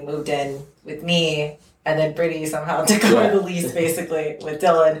basically moved in with me, and then Brittany somehow took over the lease basically with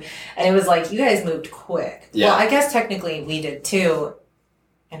Dylan. And it was like, you guys moved quick. Yeah. Well, I guess technically we did too,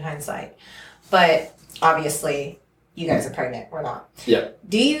 in hindsight. But obviously, you guys are pregnant. We're not. Yeah.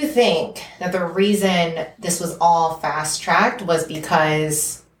 Do you think that the reason this was all fast-tracked was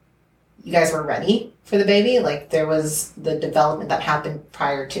because you guys were ready for the baby? Like, there was the development that happened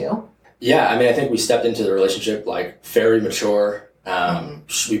prior to? Yeah, I mean, I think we stepped into the relationship, like, very mature.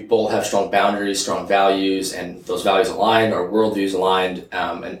 We both have strong boundaries, strong values, and those values aligned, our worldviews aligned,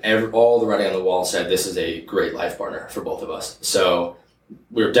 and all the writing on the wall said this is a great life partner for both of us. So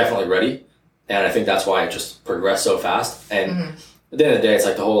we were definitely ready. And I think that's why it just progressed so fast. And at the end of the day, it's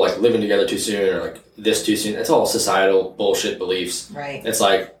like the whole like living together too soon or like this too soon. It's all societal bullshit beliefs. Right. It's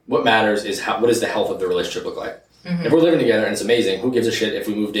like what matters is what does the health of the relationship look like? If we're living together and it's amazing, who gives a shit if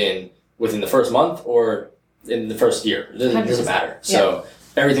we moved in within the first month or in the first year? It doesn't matter. So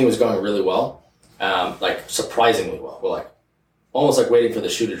everything was going really well, like surprisingly well. We're like almost like waiting for the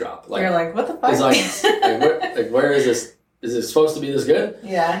shoe to drop. Like you're like, what the fuck? It's like where is this? Is it supposed to be this good?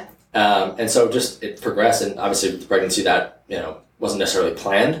 Yeah. And so just it progressed, and obviously with the pregnancy that, wasn't necessarily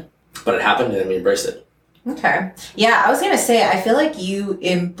planned, but it happened and we embraced it. Okay. Yeah, I was going to say, I feel like you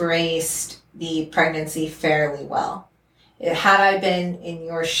embraced the pregnancy fairly well. Had I been in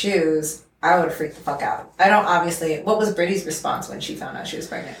your shoes, I would have freaked the fuck out. What was Brittany's response when she found out she was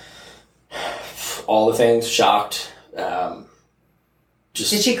pregnant? All the things, shocked. Did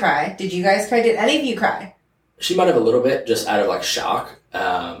she cry? Did you guys cry? Did any of you cry? She might have a little bit, just out of like shock.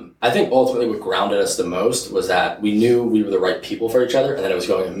 I think ultimately what grounded us the most was that we knew we were the right people for each other and that it was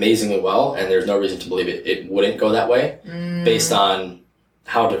going amazingly well, and there's no reason to believe it wouldn't go that way based on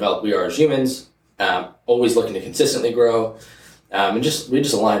how developed we are as humans, always looking to consistently grow. And we just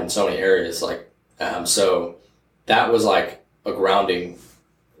aligned in so many areas. Like, so that was like a grounding,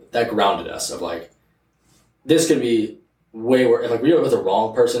 that grounded us of like, this could be way worse. Like, we were with the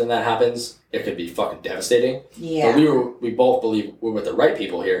wrong person and that happens, it could be fucking devastating. Yeah. But we both believe we're with the right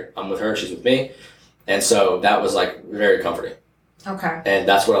people here. I'm with her, she's with me. And so that was like very comforting. Okay. And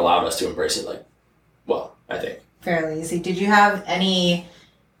that's what allowed us to embrace it, like, well, I think. Fairly easy. Did you have any,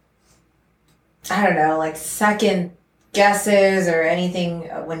 I don't know, like second guesses or anything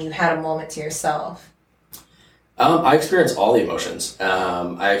when you had a moment to yourself? I experience all the emotions.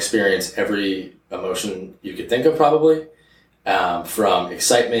 I experience every emotion you could think of, probably. From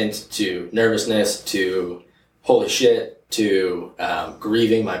excitement to nervousness to holy shit to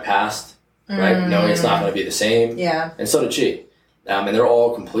grieving my past, right? Knowing it's not going to be the same. Yeah. And so did she. And they're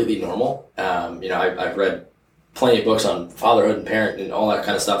all completely normal. I've read plenty of books on fatherhood and parent and all that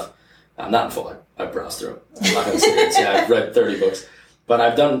kind of stuff. Not in full. I've browsed through them. I'm not going to sit here and say I've read 30 books. But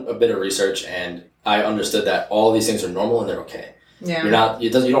I've done a bit of research, and I understood that all these things are normal and they're okay. Yeah. You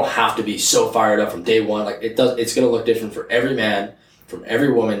don't have to be so fired up from day one. Like, it's going to look different for every man, from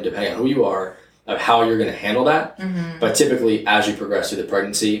every woman, depending on who you are, of how you're going to handle that. Mm-hmm. But typically, as you progress through the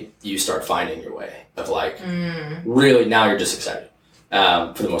pregnancy, you start finding your way of like, really now you're just excited.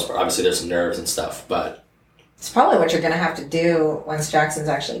 For the most part, obviously there's some nerves and stuff, but it's probably what you're going to have to do once Jackson's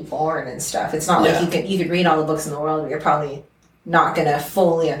actually born and stuff. It's not like you could read all the books in the world, but you're probably not going to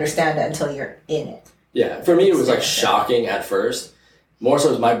fully understand it until you're in it. Yeah, for me it was like shocking at first. More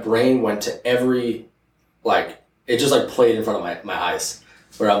so as my brain went to every, like, it just like played in front of my eyes,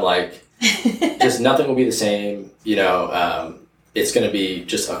 where I'm like, just nothing will be the same, it's going to be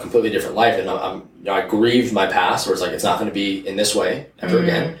just a completely different life. And I grieved my past, where it's like, it's not going to be in this way ever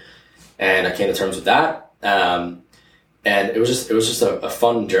again. And I came to terms with that. And it was just a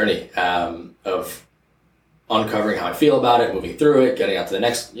fun journey, of uncovering how I feel about it, moving through it, getting out to the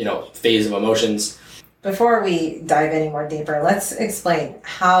next, phase of emotions. Before we dive any more deeper, let's explain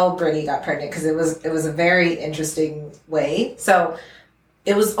how Brittany got pregnant, because it was a very interesting way. So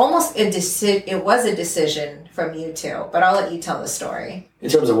it was almost a decision from you two, but I'll let you tell the story. In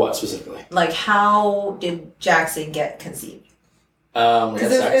terms of what specifically? Like, how did Jackson get conceived?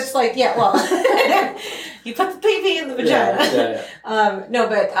 Because it's like, you put the baby in the vagina. No,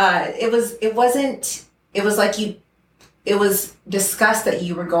 but it was discussed that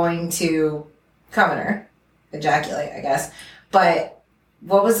you were going to come in her, ejaculate, I guess. But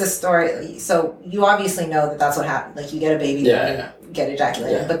what was the story? So you obviously know that that's what happened. Like, you get a baby, get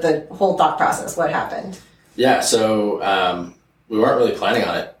ejaculated. Yeah. But the whole thought process, what happened? Yeah, so we weren't really planning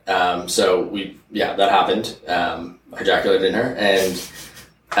on it. That happened. I ejaculated in her,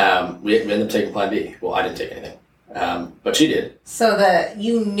 and we ended up taking Plan B. Well, I didn't take anything, but she did. So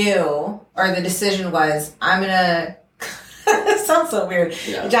you knew, or the decision was, I'm gonna. It sounds so weird.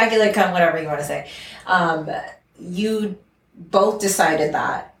 Yeah. Ejaculate, come, whatever you want to say. You both decided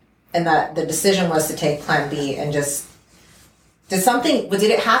that, and that the decision was to take Plan B, and just did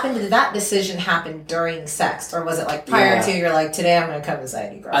it happen? Did that decision happen during sex, or was it like prior to? You're like, today I'm going to come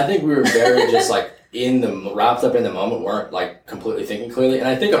inside you, girl. I think we were very just like wrapped up in the moment, weren't like completely thinking clearly, and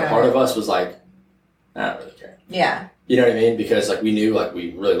I think a part of us was like, I don't really care. Yeah. You know what I mean? Because like we knew like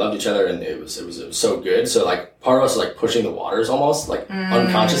we really loved each other, and it was so good. So like part of us was like pushing the waters almost like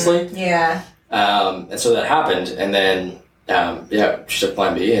unconsciously. Yeah. And so that happened, and then she took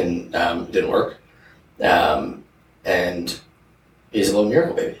Plan B, and it didn't work. And he's a little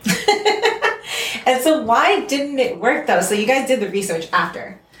miracle baby. And so why didn't it work though? So you guys did the research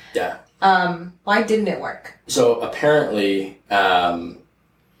after. Yeah. Why didn't it work? So apparently,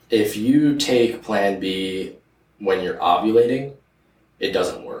 if you take Plan B when you're ovulating, it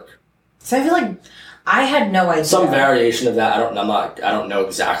doesn't work. So I feel like I had no idea. Some variation of that. I don't know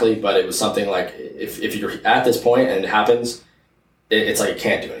exactly, but it was something like if you're at this point and it happens, it's like it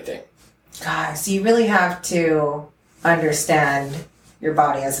can't do anything. God, so you really have to understand your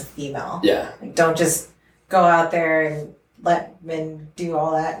body as a female. Yeah. Like, don't just go out there and let men do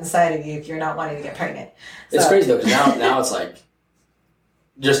all that inside of you if you're not wanting to get pregnant. So. It's crazy though, because now it's like,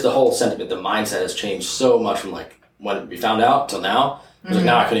 just the whole sentiment, the mindset has changed so much from like when we found out till now. It's like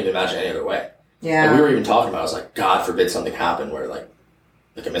now I couldn't even imagine any other way. Yeah. Like, we were even talking about, I was like, God forbid something happened where like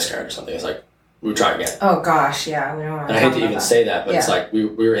a miscarriage or something. It's like, we would try again. Oh gosh, yeah. We don't want to. And I hate to even say that, but it's like we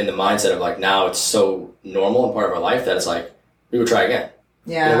were in the mindset of like, now it's so normal and part of our life that it's like, we would try again.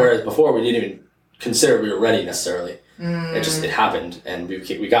 Yeah. Whereas before we didn't even consider we were ready necessarily. It happened, and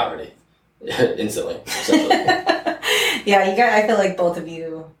we got ready instantly. Yeah, I feel like both of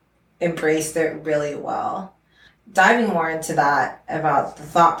you embraced it really well. Diving more into that about the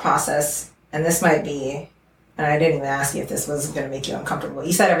thought process, and this might be and I didn't even ask you if this was going to make you uncomfortable.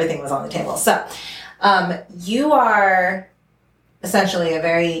 You said everything was on the table. So, you are essentially a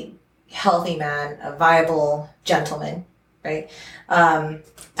very healthy man, a viable gentleman, right? And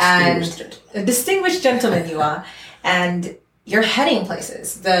a distinguished gentleman you are. And you're heading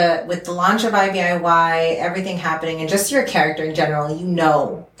places. With the launch of IBIY, everything happening, and just your character in general, you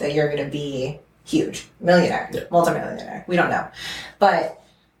know that you're going to be huge, millionaire, multimillionaire. We don't know. But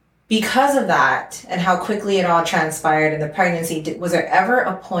because of that and how quickly it all transpired in the pregnancy, was there ever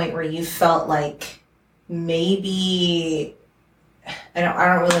a point where you felt like maybe, I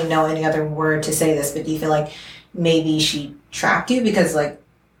don't really know any other word to say this, but do you feel like maybe she trapped you because like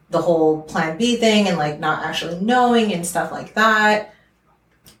the whole plan B thing and like not actually knowing and stuff like that?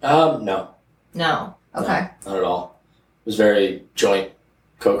 No. No. Okay. No, not at all. It was very joint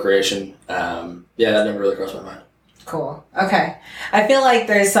co-creation. That never really crossed my mind. Cool. Okay. I feel like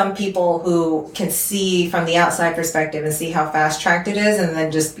there's some people who can see from the outside perspective and see how fast-tracked it is and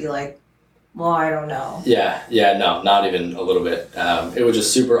then just be like, well, I don't know. Yeah, no, not even a little bit. It was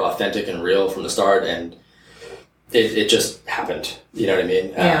just super authentic and real from the start, and it just happened. You know what I mean?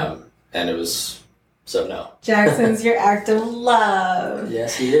 Yeah. And it was, so no. Jackson's your act of love.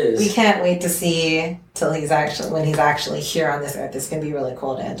 Yes, he is. We can't wait to see when he's actually here on this earth. It's going to be really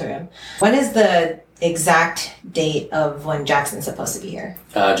cool to enter him. When is the exact date of when Jackson's supposed to be here?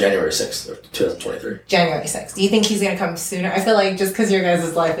 January 6th of 2023. January 6th. Do you think he's going to come sooner? I feel like just because your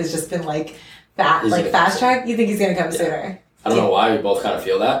guys' life has just been like fast track, you think he's going to come sooner? I don't know why we both kind of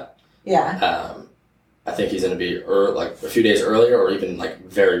feel that. Yeah. I think he's going to be like a few days earlier or even like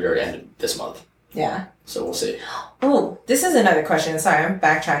very, very end of this month. Yeah. So we'll see. Oh, this is another question. Sorry, I'm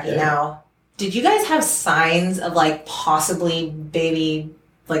backtracking now. Did you guys have signs of like possibly baby,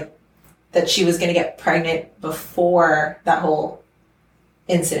 like that she was going to get pregnant before that whole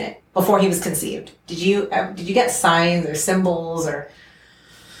incident, before he was conceived? Did you get signs or symbols, or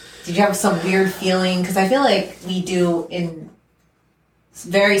did you have some weird feeling? Because I feel like we do in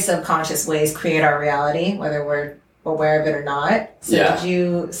very subconscious ways create our reality, whether we're aware of it or not. So did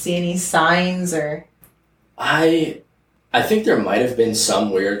you see any signs or? I think there might have been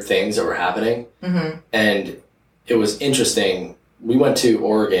some weird things that were happening. Mm-hmm. And it was interesting. We went to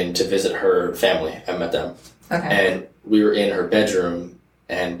Oregon to visit her family. I met them. Okay. And we were in her bedroom,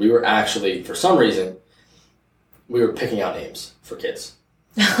 and we were actually, for some reason, we were picking out names for kids.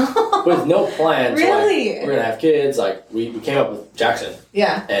 With no plan. Really? Like, we're going to have kids. Like, we came up with Jackson.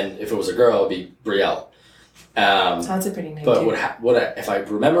 Yeah. And if it was a girl, it'd be Brielle. That's a pretty name, but too. If I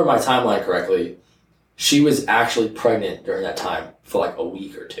remember my timeline correctly, she was actually pregnant during that time for like a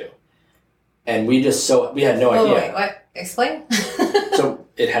week or two. And we had no idea. Wait, what? Explain. So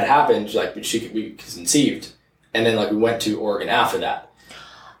it had happened, like we conceived, and then like we went to Oregon after that.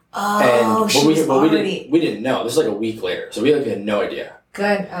 Oh, we didn't know. This was like a week later, so we had no idea.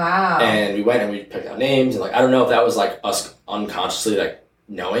 Good. Wow. And we went and we picked out names, and like I don't know if that was like us unconsciously like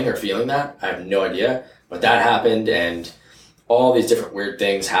knowing or feeling that. I have no idea, but that happened, and all these different weird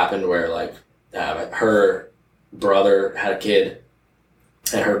things happened where like her brother had a kid,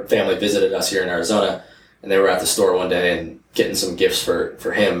 and her family visited us here in Arizona. And they were at the store one day and getting some gifts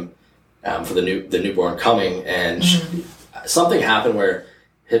for him for the newborn coming, and something happened where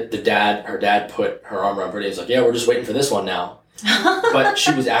her dad put her arm around Brittany. He's like, "Yeah, we're just waiting for this one now," but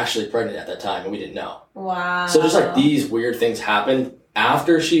she was actually pregnant at that time, and we didn't know. Wow! So just like these weird things happened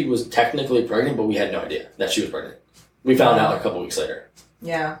after she was technically pregnant, but we had no idea that she was pregnant. We found out like a couple weeks later.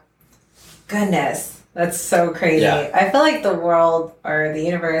 Yeah. Goodness, that's so crazy. Yeah. I feel like the world or the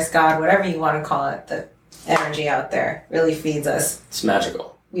universe, God, whatever you want to call it, the energy out there really feeds us. It's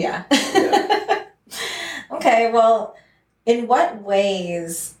magical. Yeah. Okay, well, in what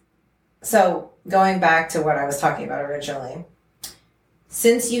ways, so going back to what I was talking about originally,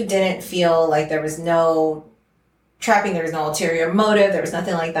 since you didn't feel like there was no trapping, there was no ulterior motive, there was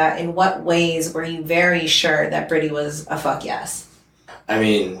nothing like that, in what ways were you very sure that Brittany was a fuck yes? I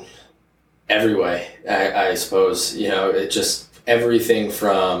mean, every way, I suppose. You know, it just everything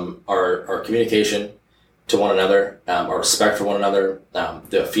from our communication to one another, our respect for one another,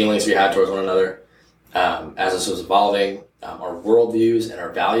 the feelings we had towards one another, as this was evolving, our worldviews and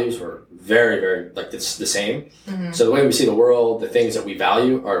our values were very, very like it's the same. Mm-hmm. So the way we see the world, the things that we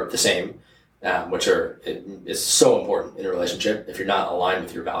value are the same, which is so important in a relationship. If you're not aligned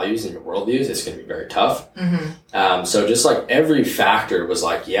with your values and your worldviews, it's going to be very tough. Mm-hmm. So just like every factor was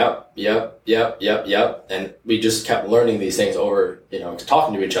like, yep. And we just kept learning these things over,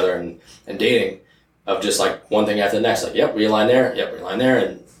 talking to each other and dating, of just like one thing after the next, like, yep, we align there. Yep, we align there.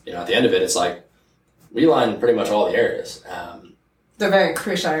 And, at the end of it, it's like we align pretty much all the areas. The very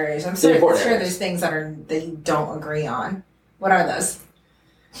crucial areas. I'm sure there's things that you don't agree on. What are those?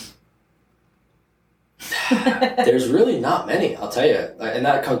 There's really not many, I'll tell you. And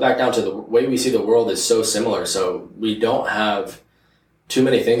that comes back down to the way we see the world is so similar. So we don't have too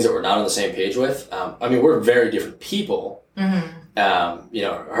many things that we're not on the same page with. I mean, we're very different people. Mm-hmm. You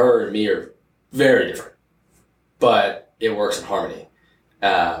know, her and me are very different, but it works in harmony.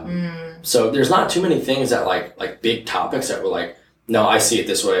 So there's not too many things that like big topics that were like, no, I see it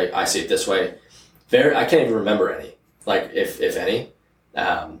this way. I see it this way. I can't even remember any, like if any.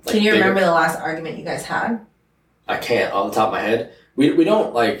 Can you remember the last argument you guys had? I can't off the top of my head. We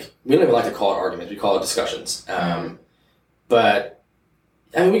don't even like to call it arguments. We call it discussions. But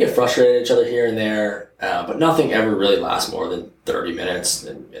I mean, we get frustrated at each other here and there, but nothing ever really lasts more than 30 minutes,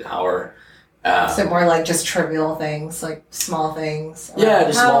 an hour. So more like just trivial things, like small things. Yeah,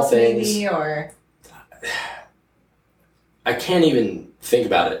 just small things. Maybe, or I can't even think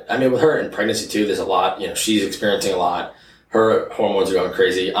about it. I mean, with her in pregnancy too, there's a lot. You know, she's experiencing a lot. Her hormones are going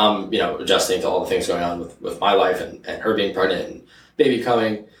crazy. I'm, adjusting to all the things going on with my life and her being pregnant and baby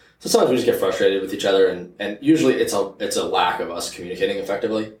coming. So sometimes we just get frustrated with each other, and usually it's a lack of us communicating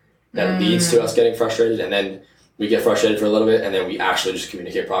effectively that leads to us getting frustrated, and then we get frustrated for a little bit, and then we actually just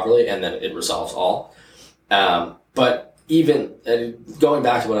communicate properly, and then it resolves all. But even going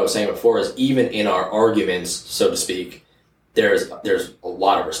back to what I was saying before, is even in our arguments, so to speak, there's a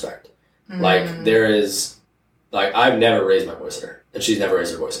lot of respect. Like there is. Like, I've never raised my voice at her, and she's never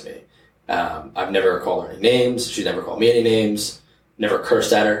raised her voice at me. I've never called her any names. She's never called me any names. Never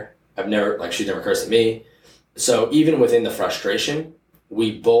cursed at her. She's never cursed at me. So even within the frustration,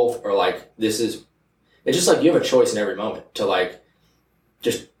 we both are like, it's just like you have a choice in every moment to like,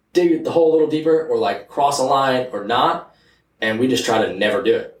 just dig the hole a little deeper or like cross a line or not. And we just try to never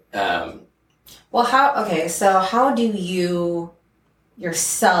do it. So how do you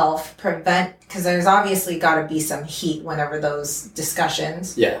yourself prevent, because there's obviously got to be some heat whenever those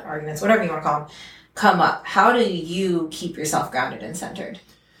discussions, arguments, whatever you want to call them, come up. How do you keep yourself grounded and centered?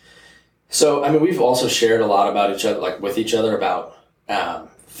 So, I mean, we've also shared a lot about each other, like with each other about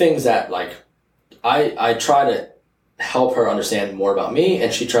things that like I try to help her understand more about me,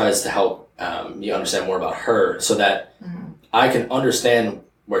 and she tries to help me understand more about her, so that I can understand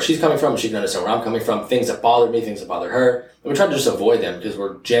where she's coming from, she can understand where I'm coming from, things that bother me, things that bother her. And we try to just avoid them because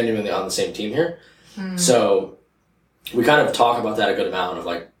we're genuinely on the same team here. So we kind of talk about that a good amount of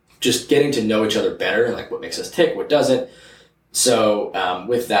like just getting to know each other better and like what makes us tick, what doesn't. So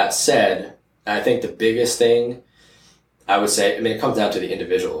with that said, I think the biggest thing I would say, I mean, it comes down to the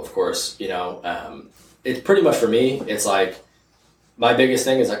individual, of course, it's pretty much for me, it's like my biggest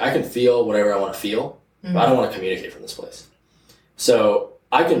thing is like I can feel whatever I want to feel, but I don't want to communicate from this place. So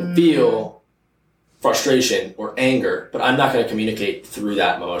I can feel frustration or anger, but I'm not going to communicate through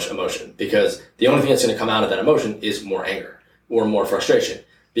that emotion, because the only thing that's going to come out of that emotion is more anger or more frustration,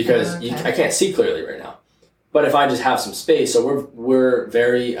 because I can't see clearly right now. But if I just have some space, so we're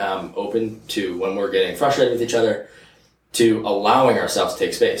very open to, when we're getting frustrated with each other, to allowing ourselves to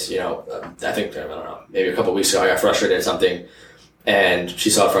take space. I think, I don't know, maybe a couple of weeks ago I got frustrated at something, and she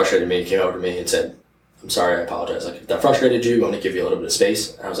saw it frustrated me, came over to me and said, "I'm sorry, I apologize. Like, if that frustrated you, I want to give you a little bit of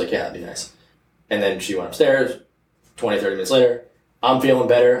space." And I was like, "Yeah, that'd be nice." And then she went upstairs, 20, 30 minutes later, I'm feeling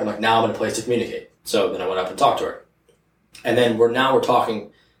better. I'm like, now I'm in a place to communicate. So then I went up and talked to her. And then we're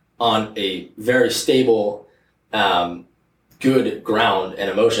talking on a very stable, good ground and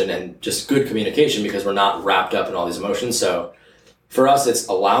emotion and just good communication, because we're not wrapped up in all these emotions. So for us, it's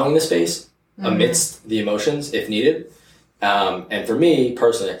allowing the space amidst the emotions if needed. And for me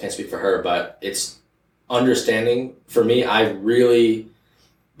personally, I can't speak for her, but it's understanding. For me, I really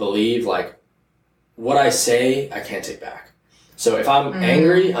believe like what I say, I can't take back. So if I'm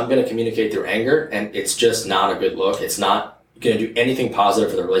angry, I'm going to communicate through anger, and it's just not a good look. It's not going to do anything positive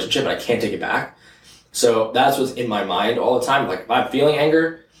for the relationship, and I can't take it back. So that's what's in my mind all the time. Like, if I'm feeling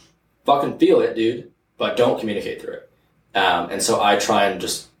anger, fucking feel it, dude, but don't communicate through it. And so I try and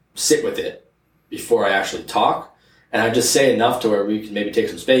just sit with it before I actually talk. And I just say enough to where we can maybe take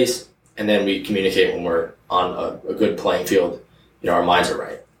some space, and then we communicate when we're on a good playing field. Our minds are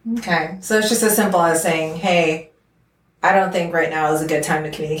right. Okay. So it's just as simple as saying, hey, I don't think right now is a good time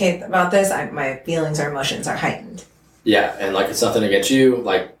to communicate about this. My feelings or emotions are heightened. Yeah. And like, it's nothing against you.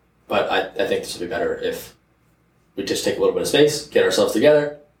 Like, but I think this would be better if we just take a little bit of space, get ourselves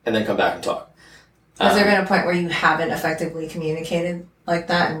together, and then come back and talk. Has there been a point where you haven't effectively communicated like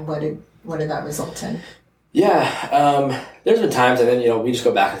that? And what did that result in? Yeah. There's been times, and then, we just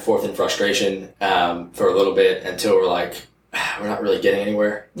go back and forth in frustration for a little bit until we're like, we're not really getting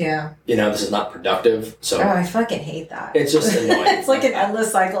anywhere. Yeah. This is not productive. So I fucking hate that. It's just annoying. It's like an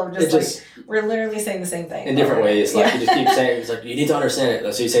endless cycle of just we're literally saying the same thing. In different ways. Like, you just keep saying, it's like, you need to understand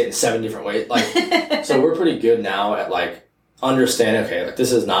it. So you say it in 7 different ways. Like, so we're pretty good now at, like, understanding, okay, like,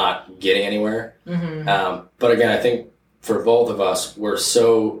 this is not getting anywhere. Mm-hmm. But again, I think for both of us, we're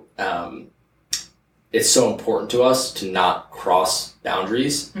so, it's so important to us to not cross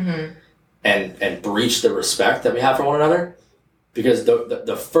boundaries and breach the respect that we have for one another. Because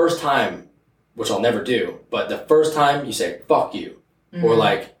the first time, which I'll never do, but the first time you say, fuck you, or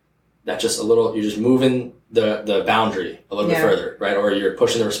like, that's just a little, you're just moving the boundary a little bit further, right? Or you're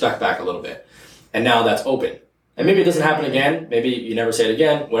pushing the respect back a little bit. And now that's open. And maybe it doesn't happen again. Maybe you never say it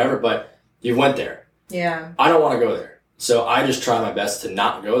again, whatever, but you went there. Yeah. I don't want to go there. So I just try my best to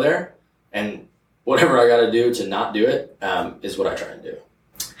not go there. And whatever I got to do to not do it is what I try and do.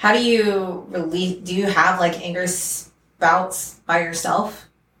 How do you do you have like anger bouts by yourself?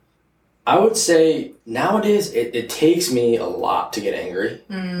 I would say nowadays it takes me a lot to get angry.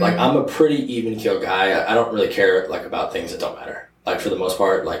 Like, I'm a pretty even keel guy. I don't really care like about things that don't matter. Like, for the most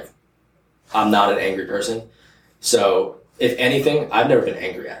part, like, I'm not an angry person. So if anything, I've never been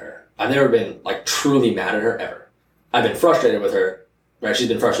angry at her. I've never been like truly mad at her ever. I've been frustrated with her, right? She's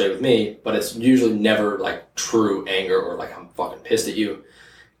been frustrated with me, but it's usually never like true anger or like, I'm fucking pissed at you.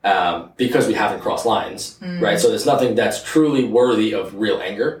 Because we haven't crossed lines, right? So there's nothing that's truly worthy of real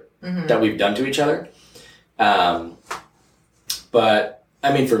anger that we've done to each other. But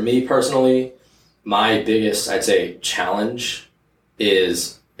I mean, for me personally, my biggest, I'd say, challenge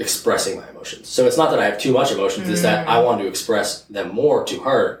is expressing my emotions. So it's not that I have too much emotions, it's that I want to express them more to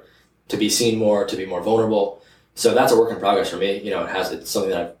her, to be seen more, to be more vulnerable. So that's a work in progress for me. It's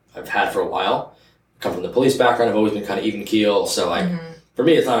something that I've had for a while. I come from the police background, I've always been kind of even keel. So like, for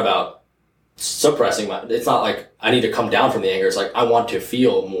me, it's not about suppressing it's not like I need to come down from the anger. It's like, I want to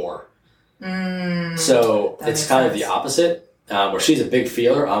feel more. So it's kind of the opposite, where she's a big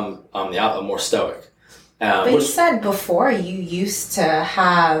feeler. I'm more stoic. But you said before you used to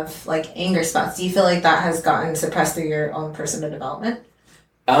have like anger spots. Do you feel like that has gotten suppressed through your own personal development?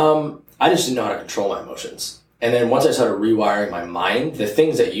 I just didn't know how to control my emotions. And then once I started rewiring my mind, the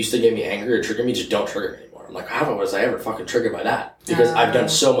things that used to get me angry or trigger me just don't trigger me anymore. I'm like, how was I ever fucking triggered by that? Because I've done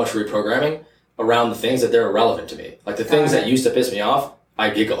so much reprogramming around the things that they're irrelevant to me. Like, the things that used to piss me off,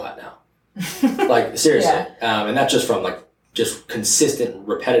 I giggle at now. Like, seriously. And that's just from like just consistent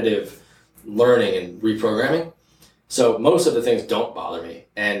repetitive learning and reprogramming. So most of the things don't bother me.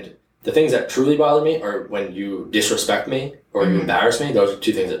 And the things that truly bother me are when you disrespect me or you embarrass me. Those are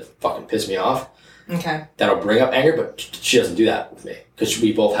two things that fucking piss me off. Okay. That'll bring up anger, but she doesn't do that with me. Because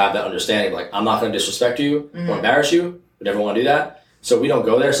we both have that understanding. Like, I'm not going to disrespect you or embarrass you. We never want to do that. So we don't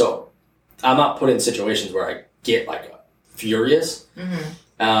go there. So I'm not put in situations where I get like furious.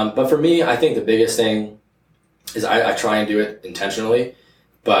 But for me, I think the biggest thing is I try and do it intentionally.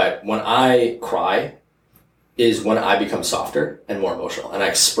 But when I cry is when I become softer and more emotional. And I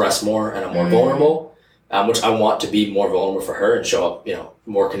express more and I'm more vulnerable, which I want to be more vulnerable for her and show up,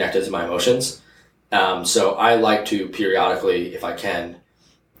 more connected to my emotions. So I like to periodically, if I can,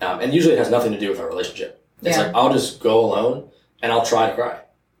 and usually it has nothing to do with our relationship. It's like, I'll just go alone and I'll try to cry.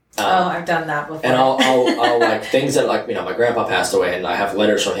 I've done that before. And I'll like things that like, my grandpa passed away and I have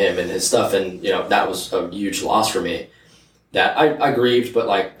letters from him and his stuff. And, that was a huge loss for me that I grieved, but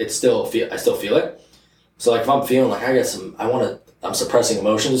like, I still feel it. So like, if I'm feeling like I'm suppressing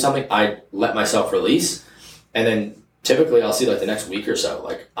emotions or something, I let myself release. And then typically I'll see like the next week or so,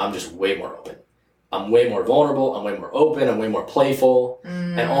 like I'm just way more open. I'm way more vulnerable. I'm way more open. I'm way more playful.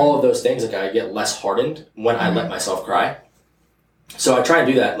 And all of those things, like I get less hardened when I let myself cry. So I try and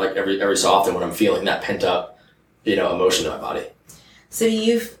do that like every so often when I'm feeling that pent up, emotion in my body. So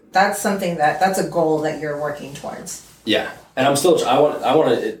that's a goal that you're working towards. Yeah. And I'm still, I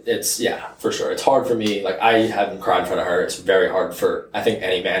want to, it's, for sure. It's hard for me. Like, I haven't cried in front of her. It's very hard for, I think,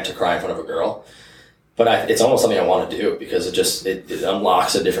 any man to cry in front of a girl. But it's almost something I want to do because it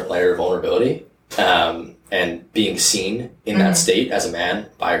unlocks a different layer of vulnerability. And being seen in that state as a man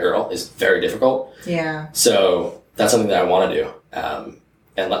by a girl is very difficult. Yeah. So that's something that I want to do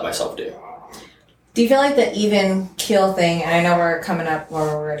and let myself do. Do you feel like the even keel thing, and I know we're coming up, we're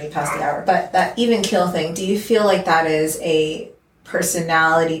already past the hour, but that even keel thing, do you feel like that is a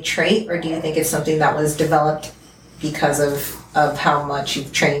personality trait, or do you think it's something that was developed because of how much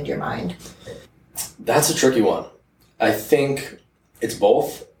you've trained your mind? That's a tricky one. I think it's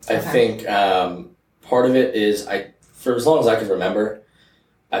both. Okay. I think part of it is, for as long as I can remember,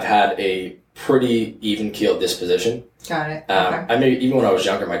 I've had a pretty even-keeled disposition. Got it. Okay. I mean, even when I was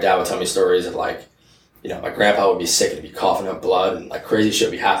younger, my dad would tell me stories of like, my grandpa would be sick and he'd be coughing up blood and like crazy shit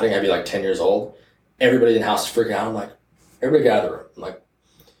would be happening. I'd be like 10 years old. Everybody in the house is freaking out. I'm like, everybody get out of the room. I'm like,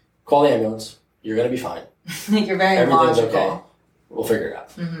 call the ambulance. You're going to be fine. You're very Everything's logical. okay. We'll figure it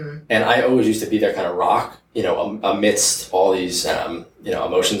out. And I always used to be that kind of rock, amidst all these,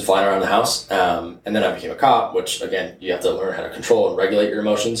 emotions flying around the house. And then I became a cop, which again, you have to learn how to control and regulate your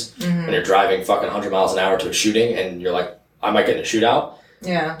emotions. When you're driving fucking 100 miles an hour to a shooting and you're like, I might get in a shootout.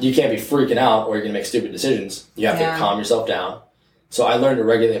 Yeah. You can't be freaking out or you're going to make stupid decisions. You have to calm yourself down. So I learned to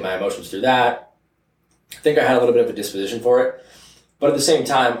regulate my emotions through that. I think I had a little bit of a disposition for it. But at the same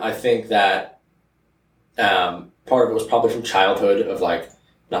time, I think that part of it was probably from childhood of like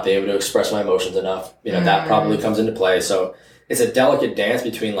not being able to express my emotions enough. That probably comes into play. So it's a delicate dance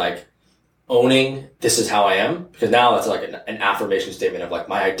between like owning this is how I am, because now that's like an affirmation statement of like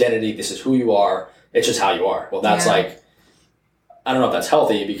my identity. This is who you are. It's just how you are. Well, that's like, I don't know if that's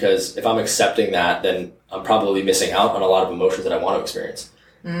healthy, because if I'm accepting that, then I'm probably missing out on a lot of emotions that I want to experience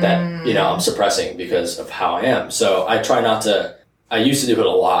that, I'm suppressing because of how I am. So I try not to, I used to do it a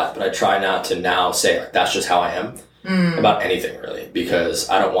lot, but I try not to now say like, that's just how I am about anything really, because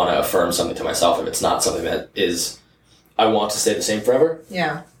I don't want to affirm something to myself if it's not something that is, I want to stay the same forever.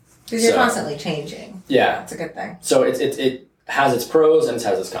 Yeah. Because you're constantly changing. Yeah. That's a good thing. So it has its pros and it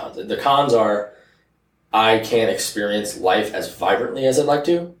has its cons. The cons are I can't experience life as vibrantly as I'd like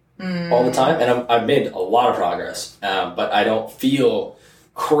to all the time. And I've made a lot of progress, but I don't feel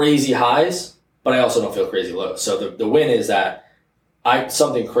crazy highs, but I also don't feel crazy lows. So the win is that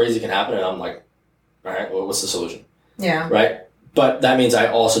something crazy can happen and I'm like, all right, well, what's the solution? Yeah. Right? But that means I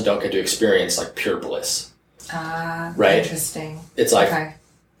also don't get to experience like pure bliss. Right? Interesting. It's like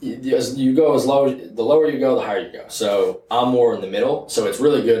you go as low, the lower you go, the higher you go. So I'm more in the middle. So it's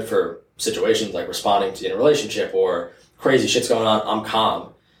really good for situations like responding to in a relationship or crazy shit's going on. I'm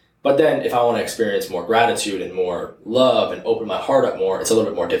calm. But then if I want to experience more gratitude and more love and open my heart up more, it's a little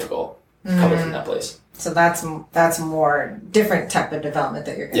bit more difficult coming from that place. So that's more different type of development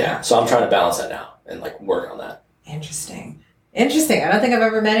that you're going to have. So I'm trying to balance that now and like work on that. Interesting. I don't think I've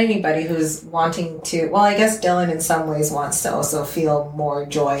ever met anybody who's wanting to, well, I guess Dylan in some ways wants to also feel more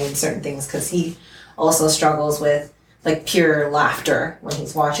joy in certain things because he also struggles with like pure laughter when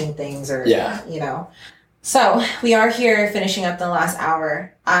he's watching things or, So we are here finishing up the last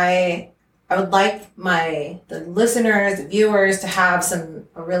hour. I would like the listeners, the viewers to have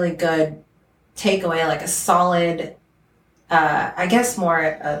a really good takeaway, like a solid, I guess more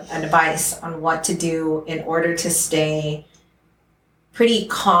a advice on what to do in order to stay pretty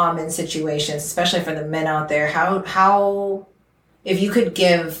calm in situations, especially for the men out there. How if you could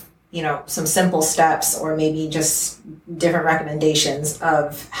give, some simple steps or maybe just different recommendations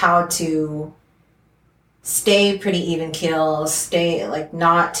of how to stay pretty even keel, stay like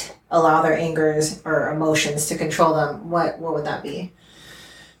not allow their angers or emotions to control them, what would that be?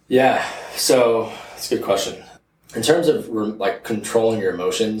 Yeah, so that's a good question. In terms of like controlling your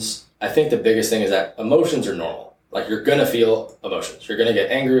emotions, I think the biggest thing is that emotions are normal. Like you're going to feel emotions. You're going to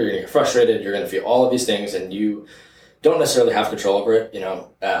get angry, you're going to get frustrated, you're going to feel all of these things and you don't necessarily have control over it,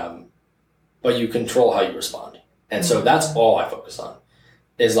 but you control how you respond. And so that's all I focus on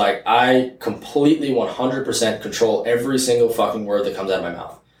is like, I completely 100% control every single fucking word that comes out of my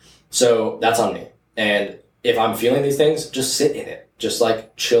mouth. So that's on me. And if I'm feeling these things, just sit in it. Just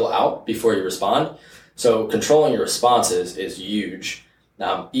like chill out before you respond. So controlling your responses is huge.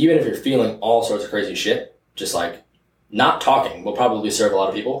 Even if you're feeling all sorts of crazy shit, just like not talking will probably serve a lot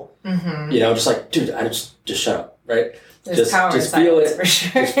of people. Just like, dude, I just shut up, right? There's just feel it, for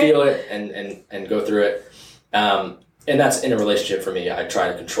sure. just feel it and go through it. And that's in a relationship for me. I try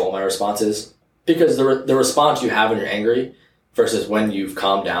to control my responses because the response you have when you're angry versus when you've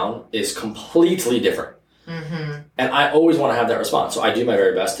calmed down is completely different. And I always want to have that response. So I do my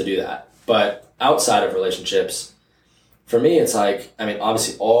very best to do that. But outside of relationships, for me, it's like,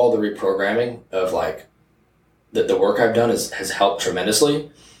 obviously all the reprogramming of like the work I've done has helped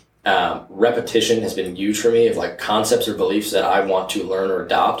tremendously. Repetition has been huge for me of like concepts or beliefs that I want to learn or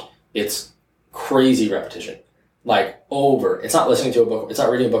adopt. It's crazy repetition. Like it's not listening to a book. It's not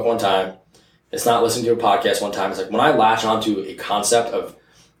reading a book one time. It's not listening to a podcast one time. It's like when I latch onto a concept of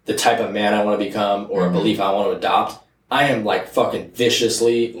the type of man I want to become or a belief I want to adopt, I am like fucking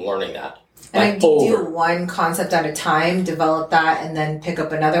viciously learning that. And do you do one concept at a time, develop that, and then pick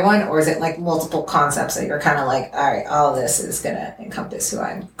up another one? Or is it like multiple concepts that you're kind of like, all right, all this is going to encompass who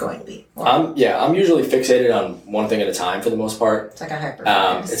I'm going to be? I'm usually fixated on one thing at a time for the most part. It's like a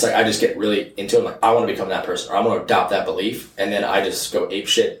hyper-focus. It's like I just get really into it. I'm like, I want to become that person or I want to adopt that belief. And then I just go ape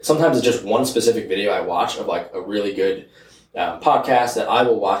shit. Sometimes it's just one specific video I watch of like a really good podcasts that I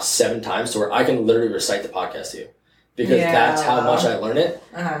will watch 7 times to where I can literally recite the podcast to you because that's how much I learn it.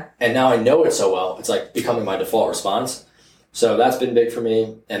 And now I know it so well. It's like becoming my default response. So that's been big for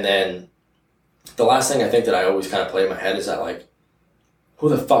me. And then the last thing I think that I always kind of play in my head is that like, who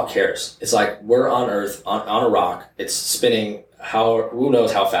the fuck cares? It's like we're on Earth, on a rock. It's spinning who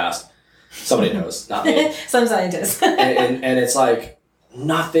knows how fast. Somebody knows, not me. Some scientists. and it's like,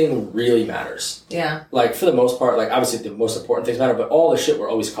 nothing really matters. Yeah. Like for the most part, like obviously the most important things matter, but all the shit we're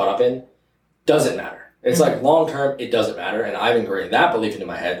always caught up in doesn't matter. It's like long term, it doesn't matter. And I've ingrained that belief into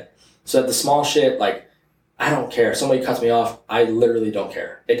my head. So that the small shit, like, I don't care. If somebody cuts me off, I literally don't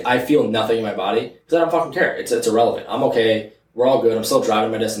care. I feel nothing in my body because I don't fucking care. It's irrelevant. I'm okay. We're all good. I'm still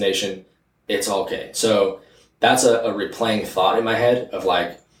driving to my destination. It's all okay. So that's a replaying thought in my head of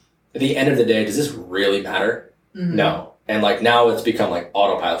like, at the end of the day, does this really matter? No. And like now it's become like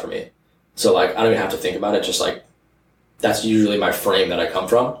autopilot for me. So like I don't even have to think about it. Just like that's usually my frame that I come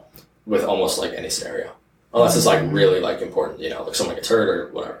from with almost like any scenario. Unless it's like really like important, like someone gets hurt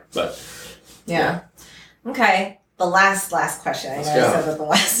or whatever. But yeah. Okay. The last question. I know I said that the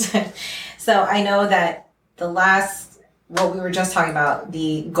last time. So I know that what we were just talking about,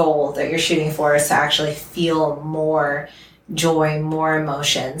 the goal that you're shooting for is to actually feel more joy, more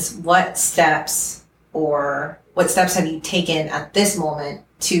emotions. What steps have you taken at this moment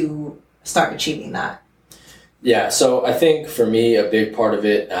to start achieving that? Yeah, so I think for me, a big part of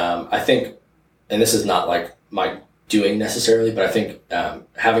it, I think, and this is not like my doing necessarily, but I think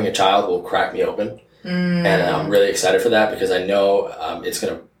having a child will crack me open. And I'm really excited for that because I know it's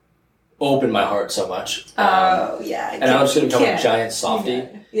going to open my heart so much. And I'm just going to become a giant softie.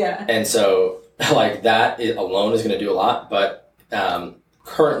 Yeah. And so like that alone is going to do a lot. But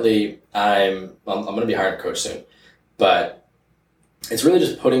currently I'm going to be hiring a coach soon. But it's really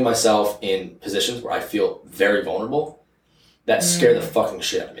just putting myself in positions where I feel very vulnerable that scare the fucking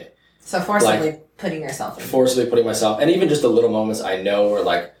shit out of me. So forcibly putting yourself in. Forcibly putting myself, and even just the little moments I know where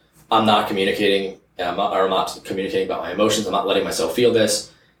like I'm not communicating, I'm not communicating about my emotions. I'm not letting myself feel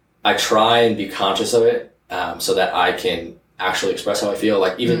this. I try and be conscious of it so that I can actually express how I feel.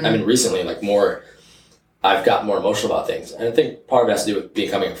 Like even, recently, like I've gotten more emotional about things. And I think part of it has to do with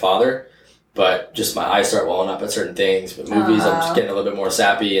becoming a father, but just my eyes start welling up at certain things. With movies, I'm just getting a little bit more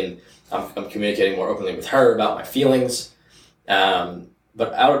sappy and I'm communicating more openly with her about my feelings.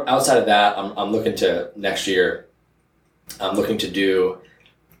 But outside of that, I'm looking to next year, I'm looking to do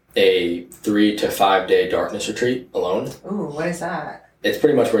a 3 to 5 day darkness retreat alone. Ooh, what is that? It's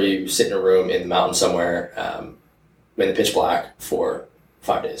pretty much where you sit in a room in the mountains somewhere in the pitch black for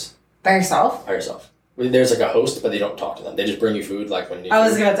 5 days. By yourself? By yourself. There's like a host, but they don't talk to them. They just bring you food like when you I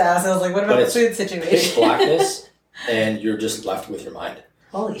was about to ask. I was like, what about the food situation? Pitch blackness, and you're just left with your mind.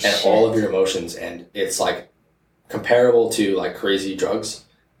 Holy shit. And all of your emotions, and it's like comparable to like crazy drugs,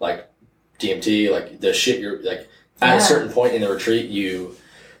 like DMT, like the shit you're like at a certain point in the retreat, you're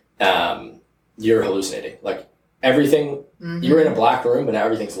hallucinating. Like everything, you're in a black room, but now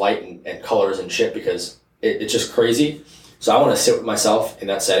everything's light and colors and shit because it's just crazy. So I want to sit with myself in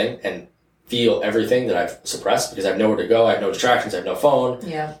that setting and feel everything that I've suppressed because I have nowhere to go. I have no distractions. I have no phone.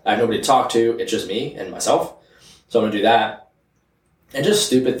 Yeah. I have nobody to talk to. It's just me and myself. So I'm going to do that. And just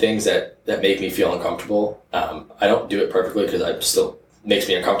stupid things that make me feel uncomfortable. I don't do it perfectly because it still makes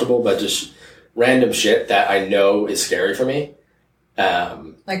me uncomfortable, but just random shit that I know is scary for me.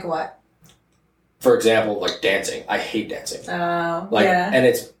 Like what? For example, like dancing. I hate dancing. Oh, And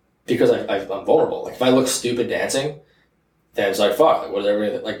it's because I'm vulnerable. Like if I look stupid dancing, then it's like, fuck, like what is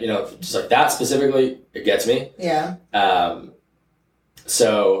everybody, like, just like that specifically, it gets me. Yeah.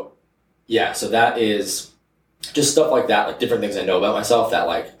 So that is just stuff like that, like different things I know about myself that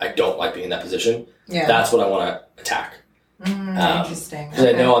like, I don't like being in that position. Yeah. That's what I want to attack. Interesting. Because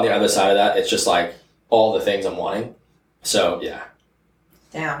I know on the other side of that, it's just like all the things I'm wanting. So, yeah.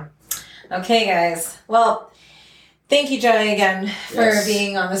 Damn. Okay, guys. Well, thank you, Joey, again for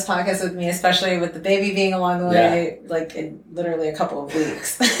being on this podcast with me, especially with the baby being along the way, like in literally a couple of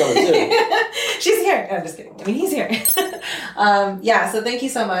weeks. She's here. No, I'm just kidding. I mean, he's here. So thank you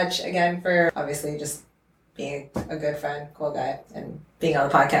so much again for obviously just being a good friend, cool guy, and being on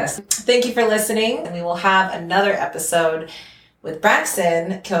the podcast. Thank you for listening. And we will have another episode with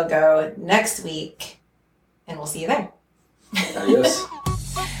Braxton Kilgo next week, and we'll see you there. Adios.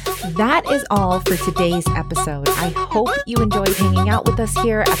 That is all for today's episode. I hope you enjoyed hanging out with us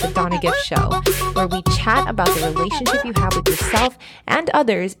here at the Donna Gift Show, where we chat about the relationship you have with yourself and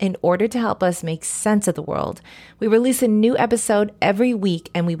others in order to help us make sense of the world. We release a new episode every week,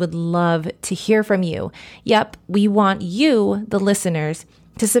 and we would love to hear from you. Yep, we want you, the listeners,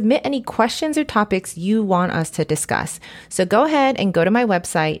 to submit any questions or topics you want us to discuss. So go ahead and go to my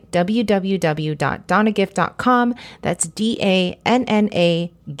website, www.donnagift.com. That's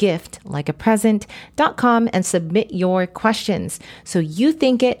DANNA gift, like a present.com, and submit your questions. So you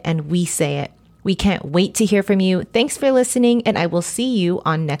think it and we say it. We can't wait to hear from you. Thanks for listening, and I will see you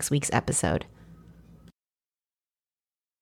on next week's episode.